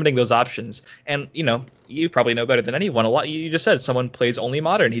 you're limiting those options. And you probably know better than anyone. You just said someone plays only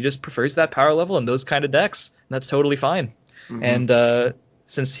Modern. He just prefers that power level and those kind of decks, and that's totally fine. Mm-hmm. And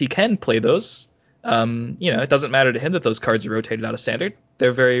since he can play those, it doesn't matter to him that those cards are rotated out of Standard.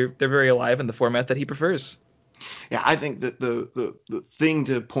 They're very alive in the format that he prefers. Yeah, I think that the thing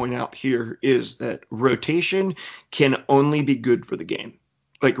to point out here is that rotation can only be good for the game.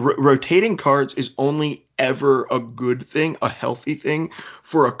 Like, rotating cards is only ever a good thing, a healthy thing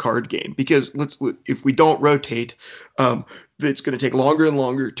for a card game. Because if we don't rotate, it's going to take longer and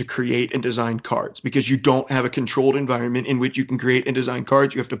longer to create and design cards, because you don't have a controlled environment in which you can create and design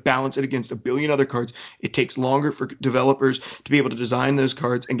cards. You have to balance it against a billion other cards. It takes longer for developers to be able to design those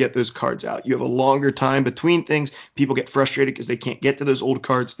cards and get those cards out. You have a longer time between things. People get frustrated because they can't get to those old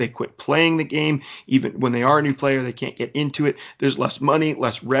cards. They quit playing the game. Even when they are a new player, they can't get into it. There's less money,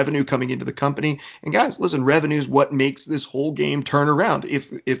 less revenue coming into the company. And guys, listen, revenue is what makes this whole game turn around.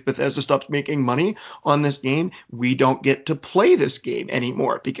 If Bethesda stops making money on this game, we don't get to play this game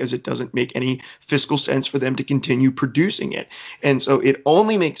anymore, because it doesn't make any fiscal sense for them to continue producing it. And so it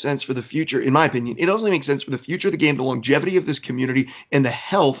only makes sense for the future, in my opinion. It only makes sense for the future of the game, the longevity of this community, and the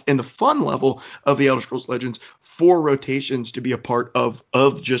health and the fun level of the Elder Scrolls Legends for rotations to be a part of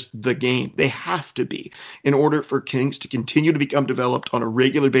just the game. They have to be, in order for Kings to continue to become developed on a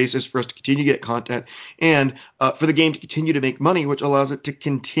regular basis, for us to continue to get content, and for the game to continue to make money, which allows it to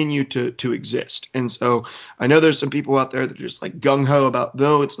continue to exist. And so I know there's some some people out there that are just like gung-ho about,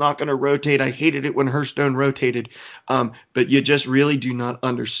 though it's not going to rotate. I hated it when Hearthstone rotated. But you just really do not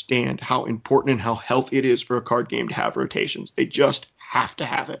understand how important and how healthy it is for a card game to have rotations. They just have to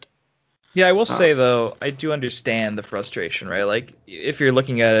have it. Yeah, I will say, though, I do understand the frustration, right? Like, if you're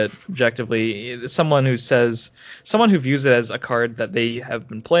looking at it objectively, someone who views it as a card that they have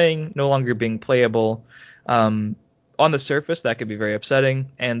been playing, no longer being playable, on the surface, that could be very upsetting,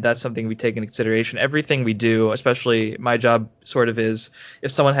 and that's something we take into consideration. Everything we do, especially my job sort of is,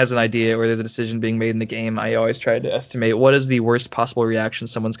 if someone has an idea or there's a decision being made in the game, I always try to estimate what is the worst possible reaction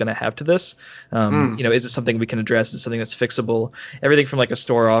someone's going to have to this. Is it something we can address? Is it something that's fixable? Everything from like a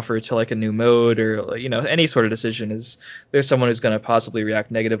store offer to like a new mode or, any sort of decision is there's someone who's going to possibly react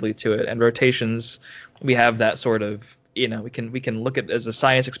negatively to it. And rotations, we have that sort of, we can look at it as a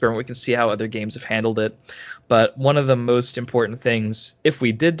science experiment. We can see how other games have handled it. But one of the most important things, if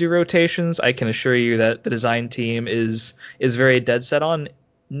we did do rotations, I can assure you that the design team is very dead set on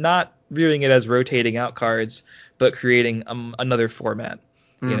not viewing it as rotating out cards, but creating another format.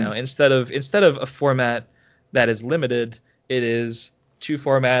 Instead of a format that is limited, it is two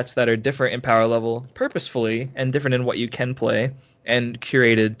formats that are different in power level purposefully and different in what you can play and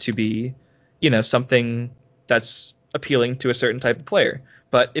curated to be, something that's appealing to a certain type of player.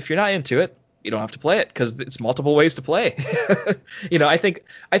 But if you're not into it, you don't have to play it because it's multiple ways to play. I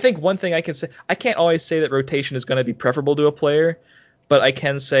think one thing I can say, I can't always say that rotation is going to be preferable to a player, but I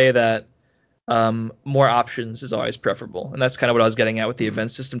can say that more options is always preferable. And that's kind of what I was getting at with the event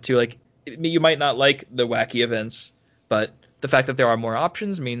system too. Like, you might not like the wacky events, but the fact that there are more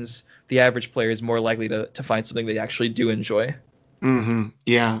options means the average player is more likely to find something they actually do enjoy. Mm-hmm.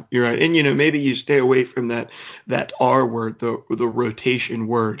 Yeah, you're right. And maybe you stay away from that R word, the rotation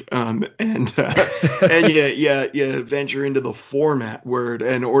word, and you venture into the format word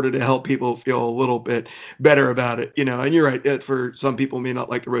in order to help people feel a little bit better about it. And you're right. For some people may not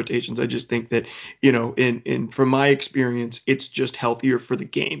like the rotations. I just think that in from my experience, it's just healthier for the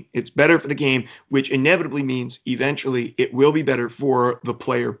game. It's better for the game, which inevitably means eventually it will be better for the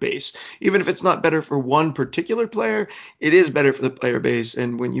player base. Even if it's not better for one particular player, it is better for the player base.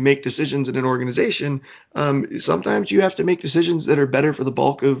 And when you make decisions in an organization, sometimes you have to make decisions that are better for the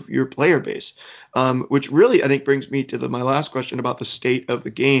bulk of your player base, which really I think brings me to my last question about the state of the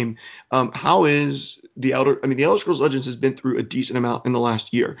game. How is the Elder Scrolls Legends has been through a decent amount in the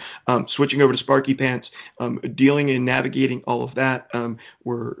last year, switching over to Sparky Pants, dealing and navigating all of that.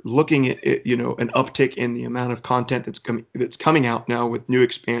 We're looking at an uptick in the amount of content that's coming out now with new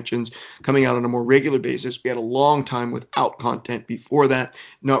expansions coming out on a more regular basis. We had a long time without content before that,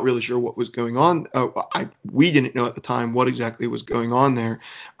 not really sure what was going on. We didn't know at the time what exactly was going on there.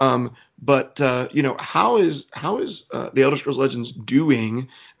 But how is the Elder Scrolls Legends doing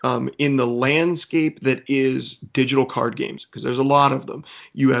in the landscape that is digital card games? Because there's a lot of them.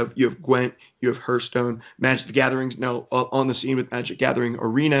 You have Gwent, you have Hearthstone, Magic the Gathering's now on the scene with Magic Gathering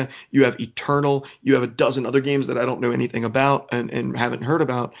Arena. You have Eternal. You have a dozen other games that I don't know anything about and haven't heard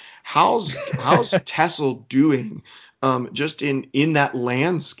about. How's TESL doing just in that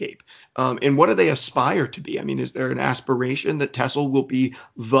landscape? And what do they aspire to be? I mean, is there an aspiration that TESL will be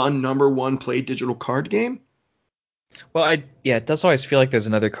the number one played digital card game? Well, it does always feel like there's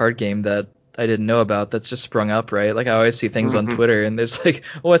another card game that I didn't know about that's just sprung up, right? Like, I always see things on Twitter and there's like,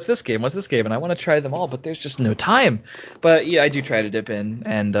 what's this game? And I want to try them all, but there's just no time. But yeah, I do try to dip in,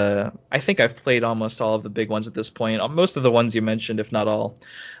 and I think I've played almost all of the big ones at this point. Most of the ones you mentioned, if not all.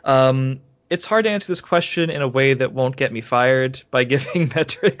 It's hard to answer this question in a way that won't get me fired by giving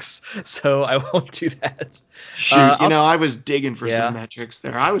metrics, so I won't do that. Shoot, I was digging for some metrics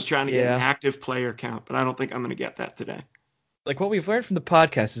there. I was trying to get an active player count, but I don't think I'm going to get that today. Like, what we've learned from the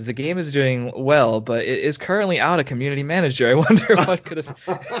podcast is the game is doing well, but it is currently out of community manager. I wonder what could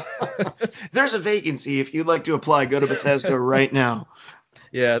have... There's a vacancy. If you'd like to apply, go to Bethesda right now.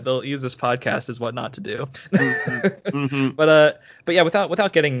 Yeah, they'll use this podcast as what not to do. But yeah,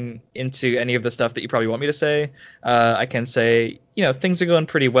 without getting into any of the stuff that you probably want me to say, I can say, things are going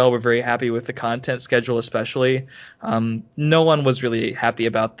pretty well. We're very happy with the content schedule, especially. No one was really happy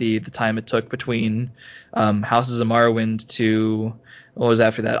about the time it took between Houses of Morrowind to what was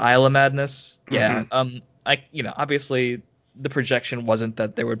after that, Isle of Madness. Yeah. Obviously the projection wasn't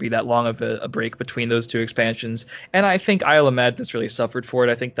that there would be that long of a break between those two expansions. And I think Isle of Madness really suffered for it.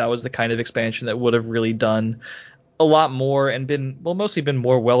 I think that was the kind of expansion that would have really done a lot more and mostly been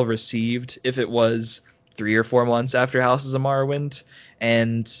more well received if it was 3 or 4 months after Houses of Morrowind.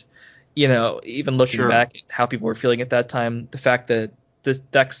 And, even looking back at how people were feeling at that time, the fact that the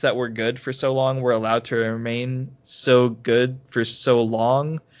decks that were good for so long were allowed to remain so good for so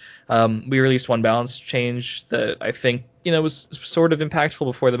long, We released one balance change that I think, was sort of impactful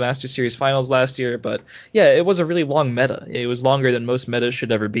before the Master Series Finals last year. But yeah, it was a really long meta. It was longer than most metas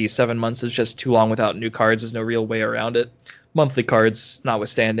should ever be. 7 months is just too long without new cards. There's no real way around it. Monthly cards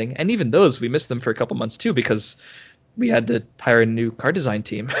notwithstanding. And even those, we missed them for a couple months too because we had to hire a new card design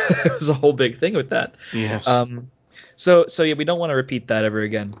team. It was a whole big thing with that. Yes. So yeah, we don't want to repeat that ever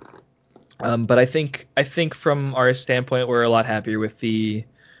again. But I think from our standpoint, we're a lot happier with the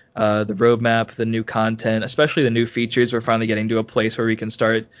roadmap, the new content, especially the new features. We're finally getting to a place where we can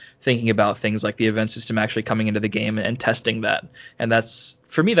start thinking about things like the event system actually coming into the game and testing that. And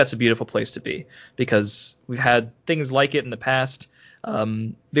for me, that's a beautiful place to be because we've had things like it in the past.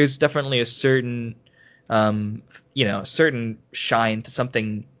 There's definitely a certain shine to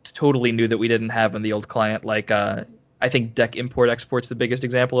something totally new that we didn't have in the old client. Like I think deck import export's the biggest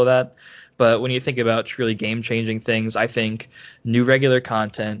example of that. But when you think about truly game-changing things, I think new regular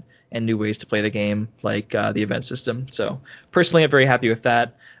content and new ways to play the game, like the event system. So personally, I'm very happy with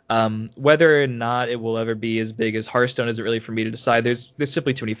that. Whether or not it will ever be as big as Hearthstone isn't really for me to decide. There's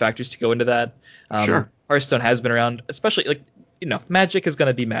simply too many factors to go into that. Sure. Hearthstone has been around, especially Magic is going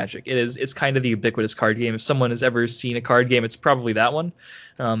to be Magic. It's kind of the ubiquitous card game. If someone has ever seen a card game, it's probably that one.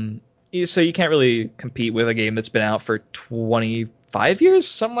 So you can't really compete with a game that's been out for 25 years,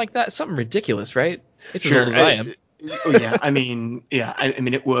 something like that. Something ridiculous, right? It's Sure. as old as I am. Yeah, I mean,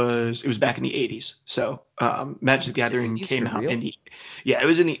 it was back in the 80s. So Magic the Gathering came out real? it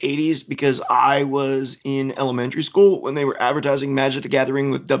was in the 80s because I was in elementary school when they were advertising Magic the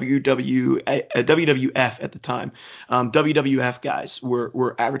Gathering with WWF at the time. WWF guys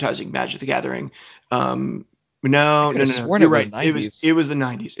were advertising Magic the Gathering. No. Sworn You're it was right. 90s. It was the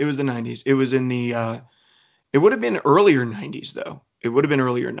 90s. It was the 90s. It was in the it would have been earlier 90s though. It would have been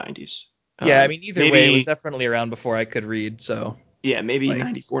earlier 90s. Yeah, I mean, either Maybe, way, it was definitely around before I could read, so. yeah, maybe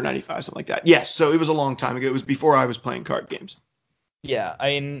 94, 95, something like that. Yes, so it was a long time ago. It was before I was playing card games. Yeah,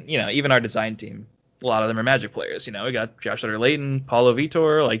 I mean, even our design team, a lot of them are Magic players. We got Josh Layton, Paulo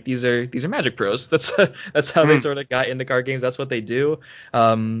Vitor, like these are Magic pros. That's how they sort of got into card games. That's what they do.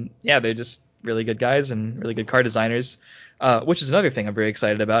 Yeah, they're just really good guys and really good card designers, which is another thing I'm very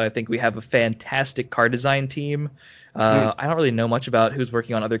excited about. I think we have a fantastic card design team. I don't really know much about who's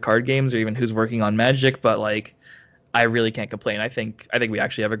working on other card games or even who's working on Magic, but I really can't complain. I think we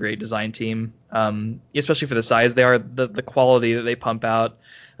actually have a great design team, especially for the size they are, the quality that they pump out.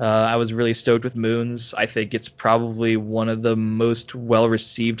 I was really stoked with Moons. I think it's probably one of the most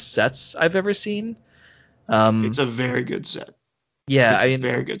well-received sets I've ever seen. It's a very good set. Yeah, It's a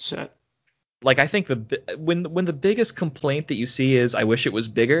very good set. I think when the biggest complaint that you see is I wish it was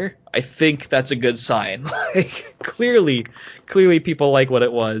bigger, I think that's a good sign. Clearly people like what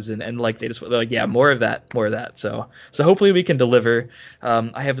it was and they're like, yeah, more of that. So hopefully we can deliver.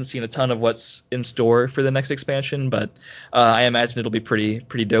 I haven't seen a ton of what's in store for the next expansion, but I imagine it'll be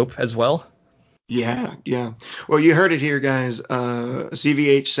pretty dope as well. Yeah. Well, you heard it here, guys.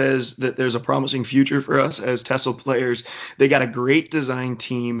 CVH says that there's a promising future for us as TESL players. They got a great design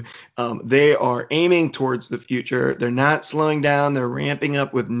team. They are aiming towards the future. They're not slowing down. They're ramping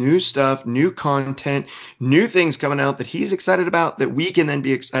up with new stuff, new content, new things coming out that he's excited about that we can then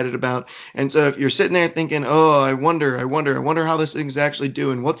be excited about. And so if you're sitting there thinking, oh, I wonder how this thing's actually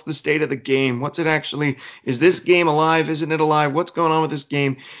doing. What's the state of the game? Is this game alive? Isn't it alive? What's going on with this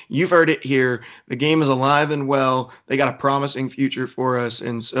game? You've heard it here. The game is alive and well. They got a promising future for us.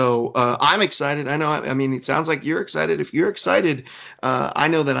 And so I'm excited. I mean, it sounds like you're excited. If you're excited, I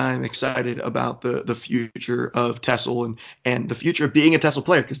know that I'm excited about the future of TESL and the future of being a TESL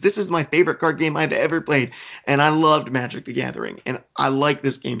player, because this is my favorite card game I've ever played. And I loved Magic the Gathering. And I like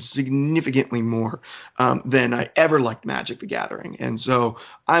this game significantly more than I ever liked Magic the Gathering. And so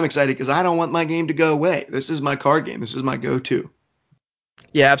I'm excited because I don't want my game to go away. This is my card game. This is my go-to.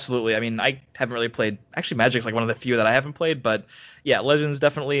 Yeah, absolutely. I mean, I haven't really played. Actually, Magic's one of the few that I haven't played, but yeah, Legends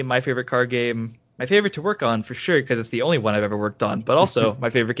definitely my favorite card game. My favorite to work on for sure because it's the only one I've ever worked on, but also my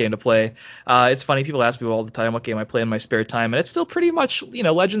favorite game to play. It's funny, people ask me all the time what game I play in my spare time, and it's still pretty much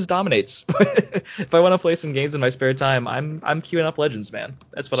Legends dominates. If I want to play some games in my spare time, I'm queuing up Legends, man.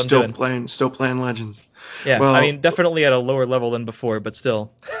 That's what I'm doing. Still playing Legends. Yeah, well, I mean, definitely at a lower level than before, but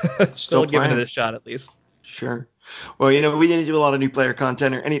still giving playing. it a shot at least. Sure. Well, we didn't do a lot of new player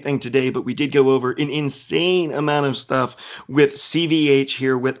content or anything today, but we did go over an insane amount of stuff with CVH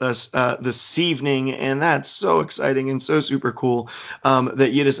here with us this evening, and that's so exciting and so super cool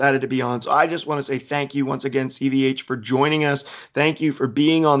that you decided to be on. So I just want to say thank you once again, CVH, for joining us. Thank you for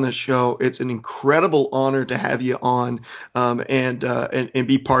being on the show. It's an incredible honor to have you on and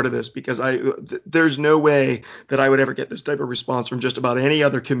be part of this, because there's no way that I would ever get this type of response from just about any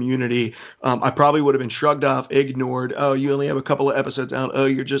other community. I probably would have been shrugged off, ignored. Oh, you only have a couple of episodes out. Oh,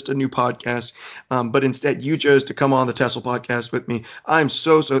 you're just a new podcast. But instead, you chose to come on the Tesla podcast with me. I'm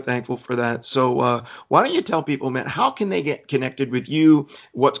so thankful for that. So why don't you tell people, man, how can they get connected with you?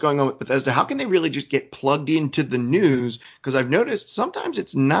 What's going on with Bethesda? How can they really just get plugged into the news? Because I've noticed sometimes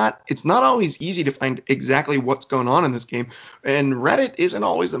it's not always easy to find exactly what's going on in this game, and Reddit isn't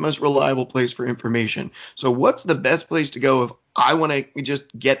always the most reliable place for information. So what's the best place to go if I want to just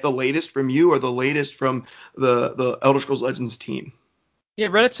get the latest from you or the latest from the Elder Scrolls Legends team? Yeah,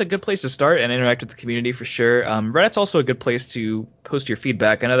 Reddit's a good place to start and interact with the community for sure. Reddit's also a good place to post your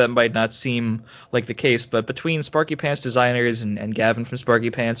feedback. I know that might not seem like the case, but between Sparky Pants designers and Gavin from Sparky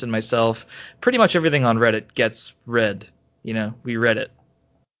Pants and myself, pretty much everything on Reddit gets read. We read it.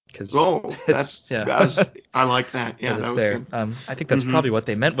 Because Oh, I like that. Yeah, it's that was there. good. I think that's Mm-hmm. probably what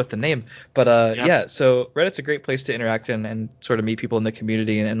they meant with the name. But Yep. yeah, so Reddit's a great place to interact and sort of meet people in the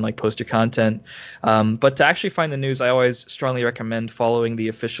community and like post your content. But to actually find the news, I always strongly recommend following the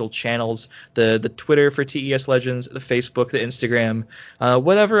official channels, the Twitter for TES Legends, the Facebook, the Instagram,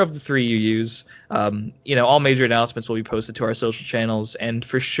 whatever of the three you use. All major announcements will be posted to our social channels, and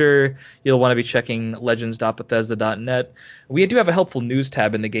for sure you'll want to be checking legends.bethesda.net. We do have a helpful news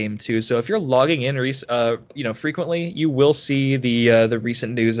tab in the game too, so if you're logging in frequently, you will see the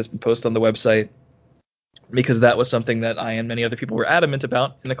recent news that's been posted on the website, because that was something that I and many other people were adamant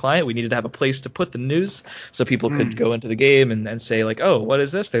about in the client. We needed to have a place to put the news so people could go into the game and say like, oh, what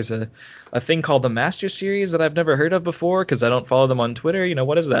is this? There's a thing called the Master Series that I've never heard of before because I don't follow them on Twitter.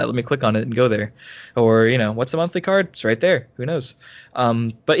 What is that? Let me click on it and go there. Or, what's the monthly card? It's right there. Who knows?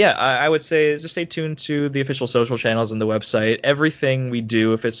 But yeah, I would say just stay tuned to the official social channels on the website. Everything we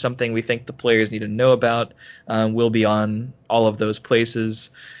do, if it's something we think the players need to know about, will be on all of those places.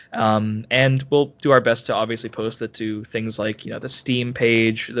 And we'll do our best to obviously post it to things like the Steam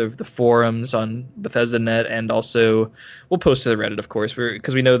page, the forums on Bethesda.net, and also we'll post to the Reddit, of course,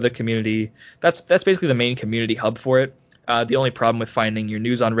 because we know the community. That's basically the main community hub for it. The only problem with finding your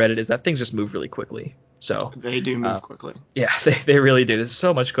news on Reddit is that things just move really quickly. So They do move quickly. yeah, they really do. There's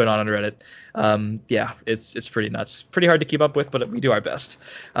so much going on Reddit. Yeah, it's pretty nuts. Pretty hard to keep up with, but we do our best.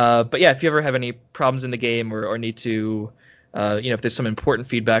 But yeah, if you ever have any problems in the game or need to if there's some important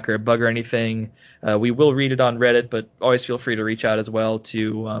feedback or a bug or anything, we will read it on Reddit, but always feel free to reach out as well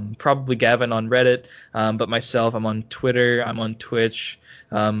to probably Gavin on Reddit, but myself, I'm on Twitter, I'm on Twitch.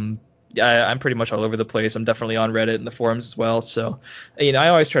 I'm pretty much all over the place. I'm definitely on Reddit and the forums as well. So, I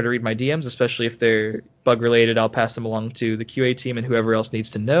always try to read my DMs, especially if they're bug related. I'll pass them along to the QA team and whoever else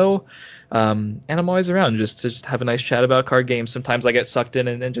needs to know. And I'm always around just to have a nice chat about card games. Sometimes I get sucked in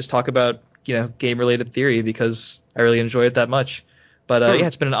and just talk about game related theory because I really enjoy it that much. But yeah,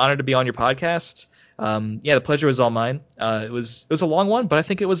 it's been an honor to be on your podcast. Yeah, the pleasure was all mine. It was a long one, but I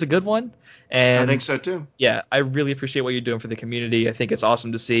think it was a good one. And I think so too. Yeah, I really appreciate what you're doing for the community. I think it's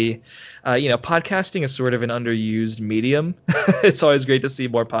awesome to see. Podcasting is sort of an underused medium. It's always great to see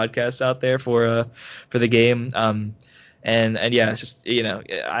more podcasts out there for the game. And yeah, it's just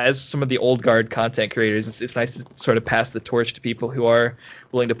as some of the old guard content creators, it's nice to sort of pass the torch to people who are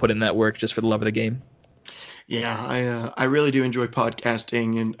willing to put in that work just for the love of the game. Yeah, I really do enjoy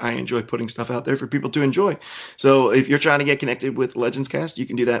podcasting, and I enjoy putting stuff out there for people to enjoy. So if you're trying to get connected with LegendsCast, you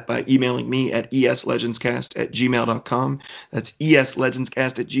can do that by emailing me at eslegendscast@gmail.com. That's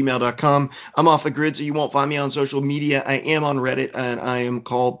eslegendscast@gmail.com. I'm off the grid, so you won't find me on social media. I am on Reddit, and I am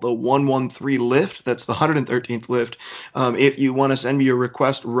called the 113 Lift. That's the 113th Lift. If you want to send me a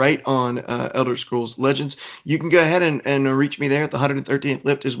request right on Elder Scrolls Legends, you can go ahead and reach me there at the 113th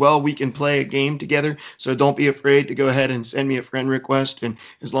Lift as well. We can play a game together, so don't be afraid to go ahead and send me a friend request, and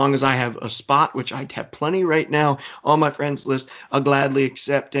as long as I have a spot, which I have plenty right now on my friends list, I'll gladly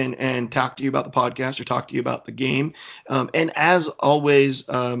accept and talk to you about the podcast or talk to you about the game. And as always,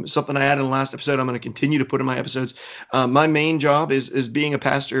 something I added in the last episode, I'm going to continue to put in my episodes. My main job is being a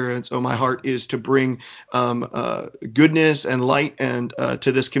pastor, and so my heart is to bring goodness and light and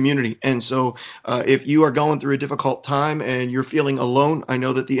to this community. And so if you are going through a difficult time and you're feeling alone, I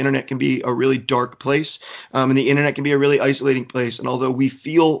know that the internet can be a really dark place. And the internet can be a really isolating place. And although we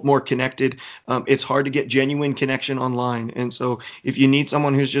feel more connected, it's hard to get genuine connection online. And so if you need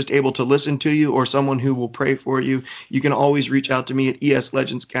someone who's just able to listen to you or someone who will pray for you, you can always reach out to me at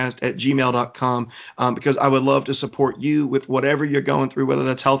eslegendscast@gmail.com, because I would love to support you with whatever you're going through, whether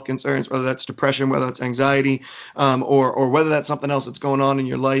that's health concerns, whether that's depression, whether that's anxiety, or whether that's something else that's going on in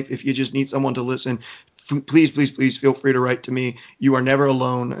your life. If you just need someone to listen, please feel free to write to me. You are never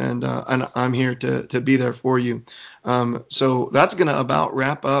alone, and I'm here to be there for you. So that's going to about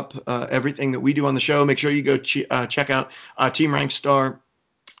wrap up everything that we do on the show. Make sure you go check out Team Rank Star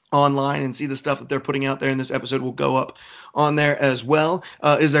online and see the stuff that they're putting out there, and this episode will go up on there as well.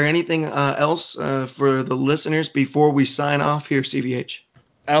 Is there anything else for the listeners before we sign off here, CVH?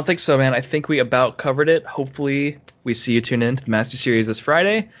 I don't think so, man. I think we about covered it. Hopefully we see you tune in to the Master Series this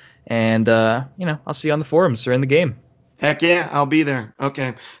Friday, and I'll see you on the forums or in the game. Heck yeah, I'll be there.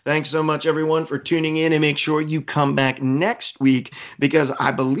 Okay. Thanks so much, everyone, for tuning in, and make sure you come back next week, because I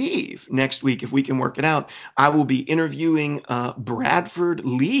believe next week, if we can work it out, I will be interviewing Bradford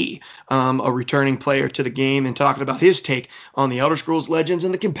Lee, a returning player to the game, and talking about his take on the Elder Scrolls Legends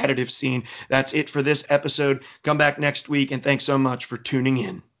and the competitive scene. That's it for this episode. Come back next week, and thanks so much for tuning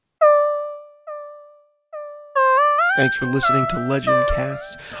in. Thanks for listening to Legend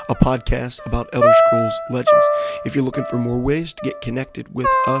Casts, a podcast about Elder Scrolls Legends. If you're looking for more ways to get connected with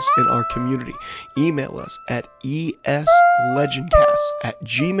us and our community, email us at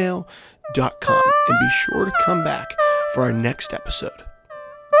eslegendcasts@gmail.com, and be sure to come back for our next episode.